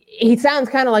 he sounds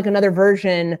kind of like another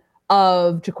version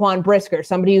of Jaquan Brisker,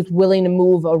 somebody who's willing to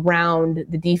move around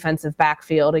the defensive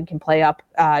backfield and can play up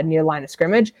near line of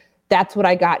scrimmage. That's what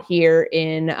I got here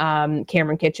in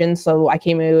Cameron Kitchens. So I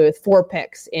came in with 4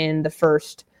 picks in the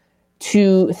first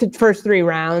 3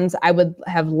 rounds. I would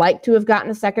have liked to have gotten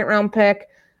a 2nd round pick.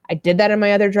 I did that in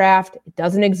my other draft. It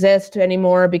doesn't exist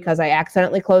anymore because I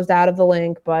accidentally closed out of the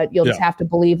link, but you'll just have to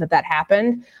believe that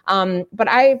happened. But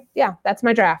that's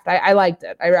my draft. I liked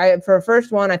it. For a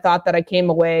first one, I thought that I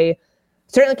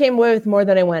certainly came away with more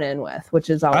than I went in with, which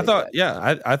is always good.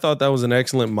 I thought that was an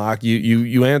excellent mock.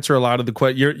 You answer a lot of the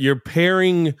questions. You're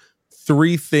pairing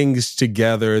 3 things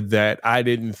together that I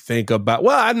didn't think about.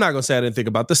 Well, I'm not going to say I didn't think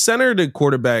about. The center to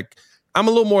quarterback, I'm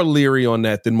a little more leery on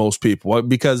that than most people,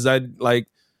 because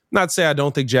not say I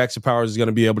don't think Jackson Powers is going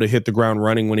to be able to hit the ground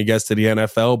running when he gets to the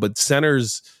NFL, but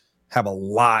centers have a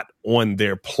lot on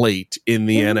their plate in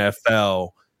the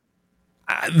NFL.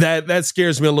 That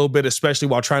scares me a little bit, especially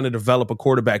while trying to develop a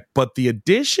quarterback. But the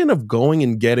addition of going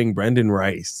and getting Brendan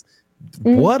Rice,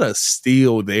 what a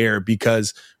steal there,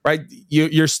 because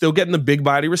you're still getting the big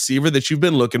body receiver that you've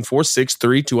been looking for,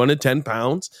 6'3", 210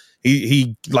 pounds.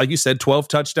 He, like you said, 12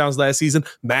 touchdowns last season,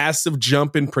 massive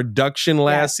jump in production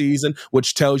last season,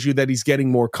 which tells you that he's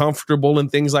getting more comfortable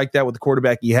and things like that with the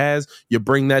quarterback he has. You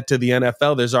bring that to the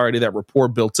NFL, there's already that rapport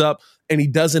built up, and he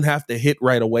doesn't have to hit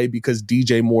right away because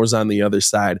DJ Moore's on the other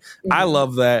side. I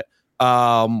love that.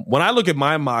 When I look at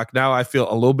my mock now, I feel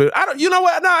a little bit, you know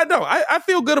what? No, I don't. I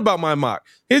feel good about my mock.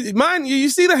 Mine, you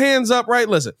see the hands up, right?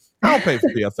 Listen, I don't pay for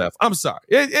PFF. I'm sorry.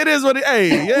 It is what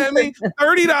I mean,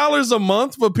 $30 a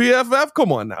month for PFF.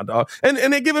 Come on now, dog. And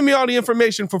they're giving me all the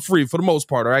information for free for the most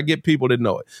part, or I get people to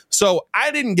know it. So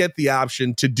I didn't get the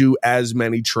option to do as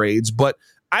many trades, but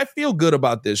I feel good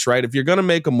about this, right? If you're going to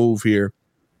make a move here,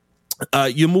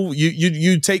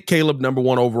 you take Caleb number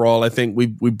 1 overall. I think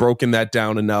we've broken that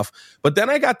down enough. But then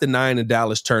I got the 9 and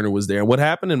Dallas Turner was there. And what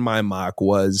happened in my mock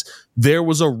was there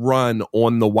was a run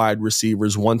on the wide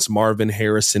receivers once Marvin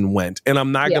Harrison went. And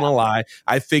I'm not going to lie,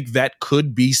 I think that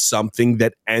could be something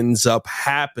that ends up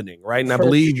happening, right? And I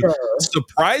believe,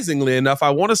 surprisingly enough,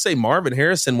 I want to say Marvin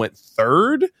Harrison went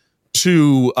 3rd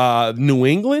to New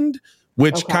England,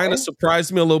 which kind of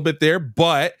surprised me a little bit there.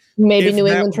 But maybe New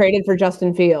England traded for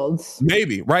Justin Fields.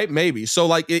 Maybe, right? Maybe.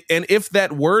 So and if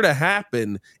that were to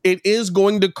happen, it is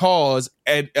going to cause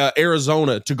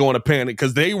Arizona to go in a panic,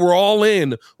 because they were all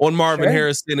in on Marvin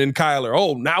Harrison and Kyler.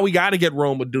 Oh, now we got to get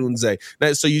Rome Odunze.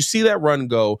 So you see that run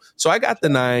go. So I got the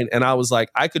 9, and I was like,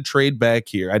 I could trade back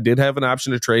here. I did have an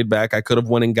option to trade back. I could have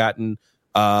went and gotten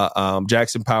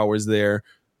Jackson Powers there,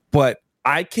 but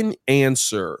I can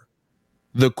answer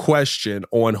the question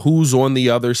on who's on the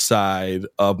other side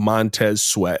of Montez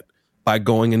Sweat by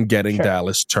going and getting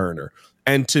Dallas Turner.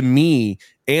 And to me,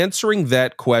 answering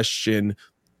that question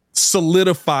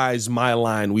solidifies my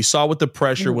line. We saw with the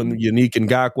pressure when Yannick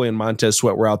Ngakoue and Montez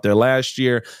Sweat were out there last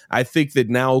year. I think that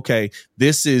now,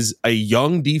 this is a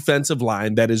young defensive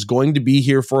line that is going to be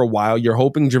here for a while. You're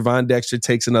hoping Javon Dexter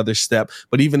takes another step,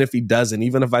 but even if he doesn't,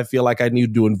 even if I feel like I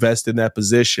need to invest in that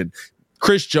position,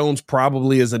 Chris Jones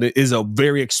probably is a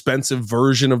very expensive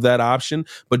version of that option,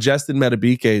 but Justin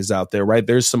Metabike is out there, right?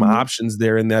 There's some options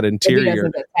there in that interior.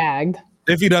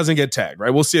 If he doesn't get tagged, right?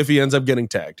 We'll see if he ends up getting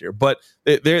tagged here. But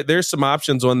there's some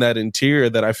options on that interior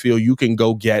that I feel you can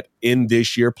go get in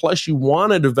this year. Plus, you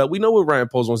want to develop. We know what Ryan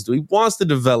Poles wants to do. He wants to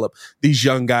develop these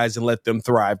young guys and let them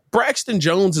thrive. Braxton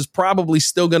Jones is probably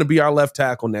still going to be our left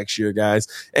tackle next year, guys.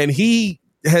 And he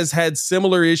has had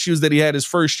similar issues that he had his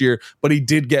first year, but he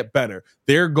did get better.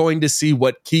 They're going to see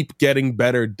what keep getting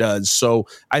better does. So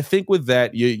I think with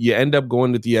that, you end up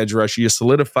going with the edge rush. You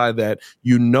solidify that.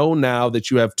 You know now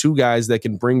that you have two guys that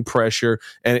can bring pressure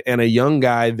and a young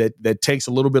guy that takes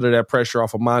a little bit of that pressure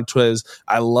off of Montez.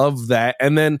 I love that.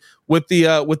 And then with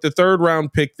the third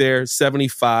round pick there,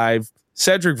 75,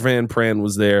 Cedric Van Pran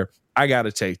was there. I got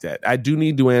to take that. I do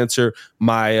need to answer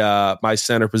my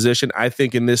center position. I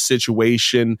think in this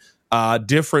situation,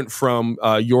 different from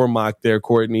your mock there,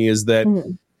 Courtney, is that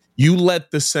you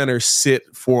let the center sit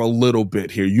for a little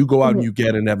bit here. You go out and you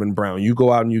get an Evan Brown. You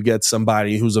go out and you get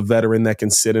somebody who's a veteran that can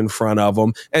sit in front of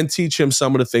him and teach him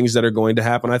some of the things that are going to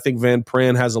happen. I think Van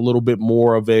Pran has a little bit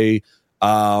more of a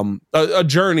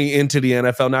journey into the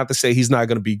NFL. Not to say he's not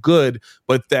going to be good,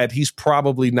 but that he's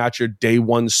probably not your day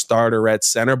one starter at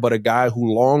center, but a guy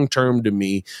who long term to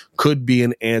me could be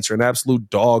an answer, an absolute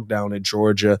dog down at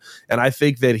Georgia. And I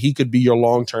think that he could be your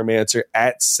long term answer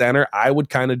at center. I would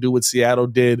kind of do what Seattle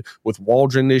did with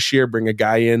Waldron this year, bring a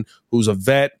guy in who's a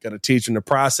vet, going to teach him the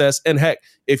process. And heck,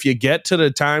 if you get to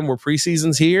the time where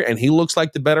preseason's here and he looks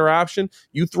like the better option,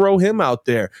 you throw him out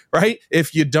there, right?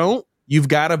 If you don't, you've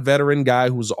got a veteran guy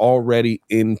who's already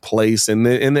in place. And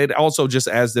it also just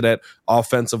adds to that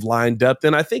offensive line depth.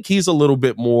 And I think he's a little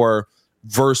bit more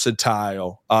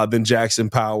versatile than Jackson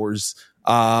Powers.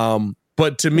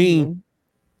 But to me,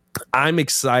 I'm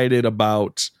excited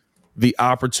about the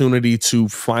opportunity to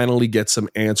finally get some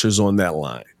answers on that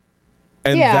line.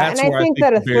 And that's and I think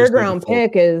that a third round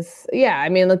pick is,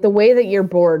 like the way that your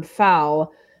board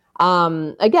fell,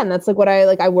 again, that's like what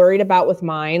I worried about with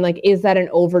mine. Like, is that an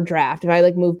overdraft? If I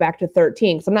move back to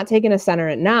 13, because I'm not taking a center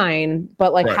at 9,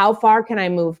 but right. How far can I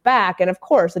move back? And of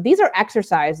course, these are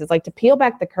exercises, to peel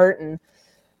back the curtain,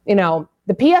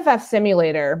 the PFF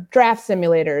simulator, draft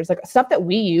simulators, stuff that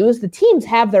we use, the teams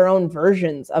have their own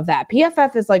versions of that.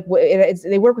 PFF is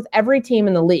they work with every team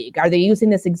in the league. Are they using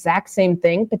this exact same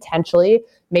thing? Potentially.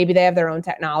 Maybe they have their own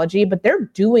technology, but they're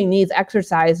doing these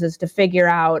exercises to figure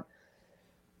out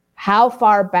how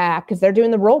far back, because they're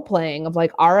doing the role playing of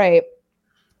all right,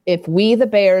 if we, the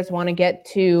Bears, want to get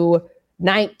to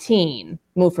 19,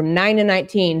 move from 9 to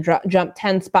 19, jump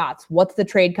 10 spots, what's the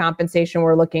trade compensation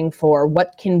we're looking for?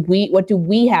 What do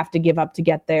we have to give up to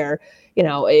get there?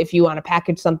 If you want to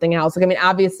package something else,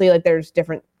 obviously there's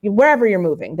different, wherever you're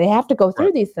moving, they have to go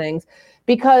through these things,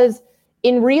 because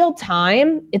in real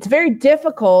time, it's very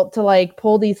difficult to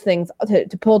pull these things,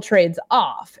 to pull trades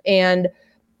off. And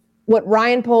what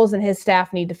Ryan Poles and his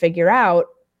staff need to figure out,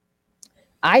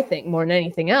 I think more than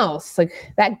anything else,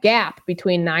 that gap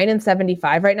between 9 and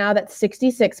 75 right now, that's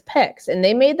 66 picks. And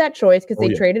they made that choice because they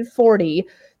traded 40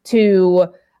 to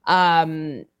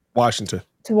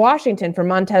Washington for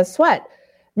Montez Sweat.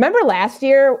 Remember last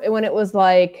year when it was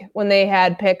when they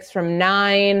had picks from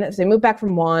 9, so they moved back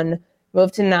from 1,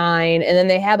 moved to 9, and then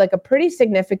they had a pretty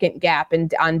significant gap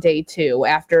on day 2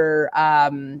 after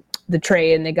the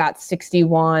trade, and they got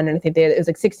 61, and I think it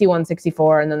was 61,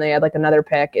 64, and then they had another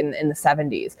pick in the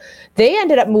 70s. They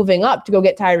ended up moving up to go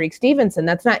get Tyreek Stevenson.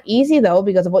 That's not easy, though,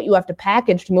 because of what you have to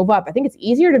package to move up. I think it's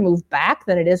easier to move back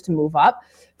than it is to move up.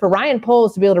 For Ryan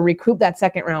Poles to be able to recoup that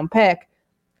second-round pick,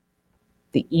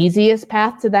 the easiest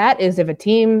path to that is if a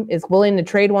team is willing to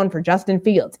trade one for Justin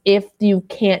Fields. If you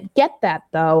can't get that,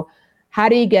 though, how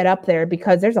do you get up there?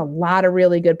 Because there's a lot of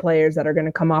really good players that are going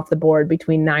to come off the board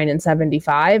between 9 and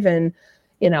 75. And,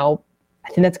 I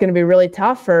think that's going to be really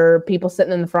tough for people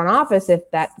sitting in the front office if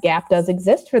that gap does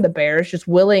exist for the Bears, just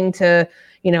willing to,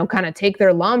 kind of take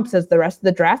their lumps as the rest of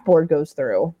the draft board goes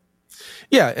through.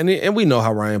 Yeah, and we know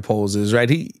how Ryan Poles is, right?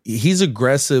 He's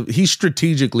aggressive. He's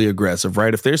strategically aggressive,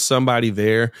 right? If there's somebody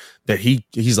there that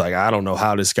he's I don't know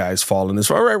how this guy's falling this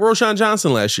far. Right, Roschon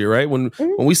Johnson last year, right? When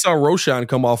we saw Roschon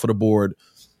come off of the board,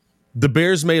 the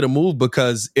Bears made a move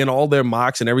because in all their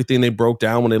mocks and everything they broke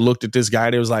down, when they looked at this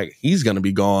guy, they was he's going to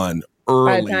be gone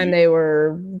early. By the time they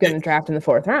were going to draft in the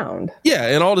 4th round. Yeah,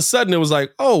 and all of a sudden it was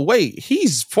oh, wait,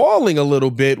 he's falling a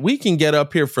little bit. We can get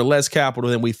up here for less capital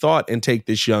than we thought and take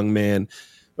this young man.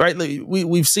 Right?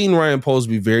 We've seen Ryan Poles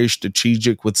be very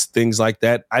strategic with things like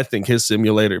that. I think his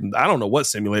simulator, I don't know what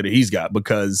simulator he's got,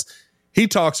 because he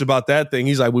talks about that thing.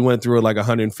 He's we went through it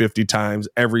 150 times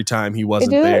every time he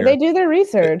wasn't there. They do their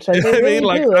research. They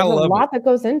really do. There's a lot that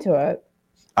goes into it.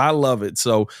 I love it.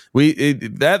 So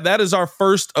that is our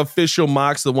first official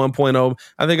mocks, the 1.0.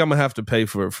 I think I'm gonna have to pay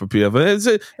for PF. There's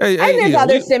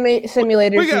other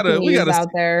simulators you can use out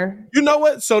there. You know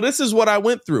what? So this is what I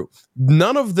went through.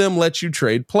 None of them let you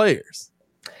trade players.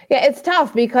 Yeah, it's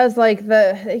tough because like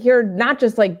you're not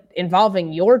just like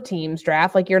involving your team's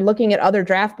draft, like you're looking at other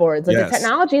draft boards. Like the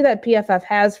technology that PFF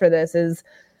has for this is,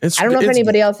 I don't know if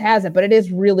anybody else has it, but it is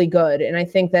really good. And I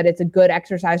think that it's a good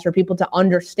exercise for people to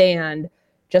understand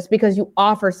just because you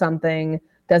offer something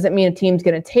doesn't mean a team's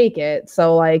going to take it.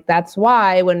 So like, that's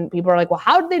why when people are like, well,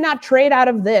 how did they not trade out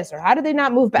of this? Or how did they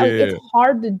not move back? Like, it's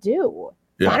hard to do.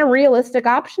 It's not a realistic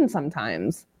option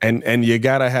sometimes. And you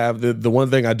got to have the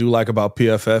one thing I do like about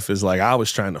PFF is like I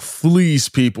was trying to fleece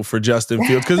people for Justin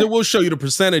Fields because it will show you the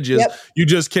percentages. Yep. You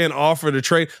just can't offer the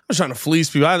trade. I was trying to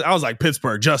fleece people. I was like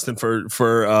Pittsburgh, Justin for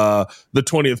the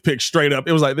 20th pick straight up.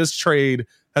 It was like this trade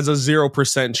has a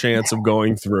 0% chance of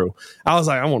going through. I was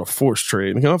like, I want a force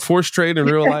trade. You know, force trade in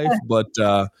real life. But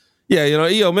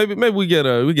yeah, maybe we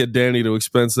get Danny to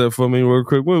expense that for me real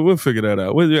quick. We'll figure that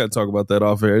out. We got to talk about that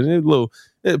off air.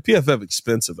 PFF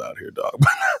expensive out here, dog.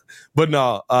 But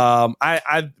no,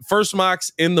 I first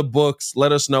mocks in the books.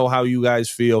 Let us know how you guys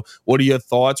feel. What are your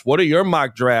thoughts? What are your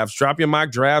mock drafts? Drop your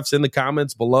mock drafts in the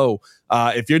comments below.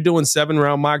 If you're doing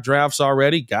 7-round mock drafts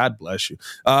already, God bless you.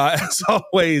 As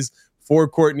always, for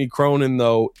Courtney Cronin,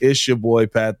 though, it's your boy,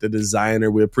 Pat, the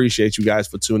designer. We appreciate you guys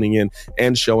for tuning in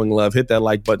and showing love. Hit that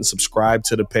like button, subscribe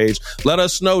to the page. Let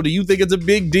us know, do you think it's a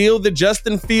big deal that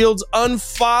Justin Fields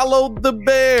unfollowed the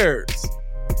Bears?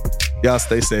 Y'all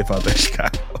stay safe out there,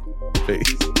 Chicago.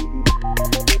 Peace.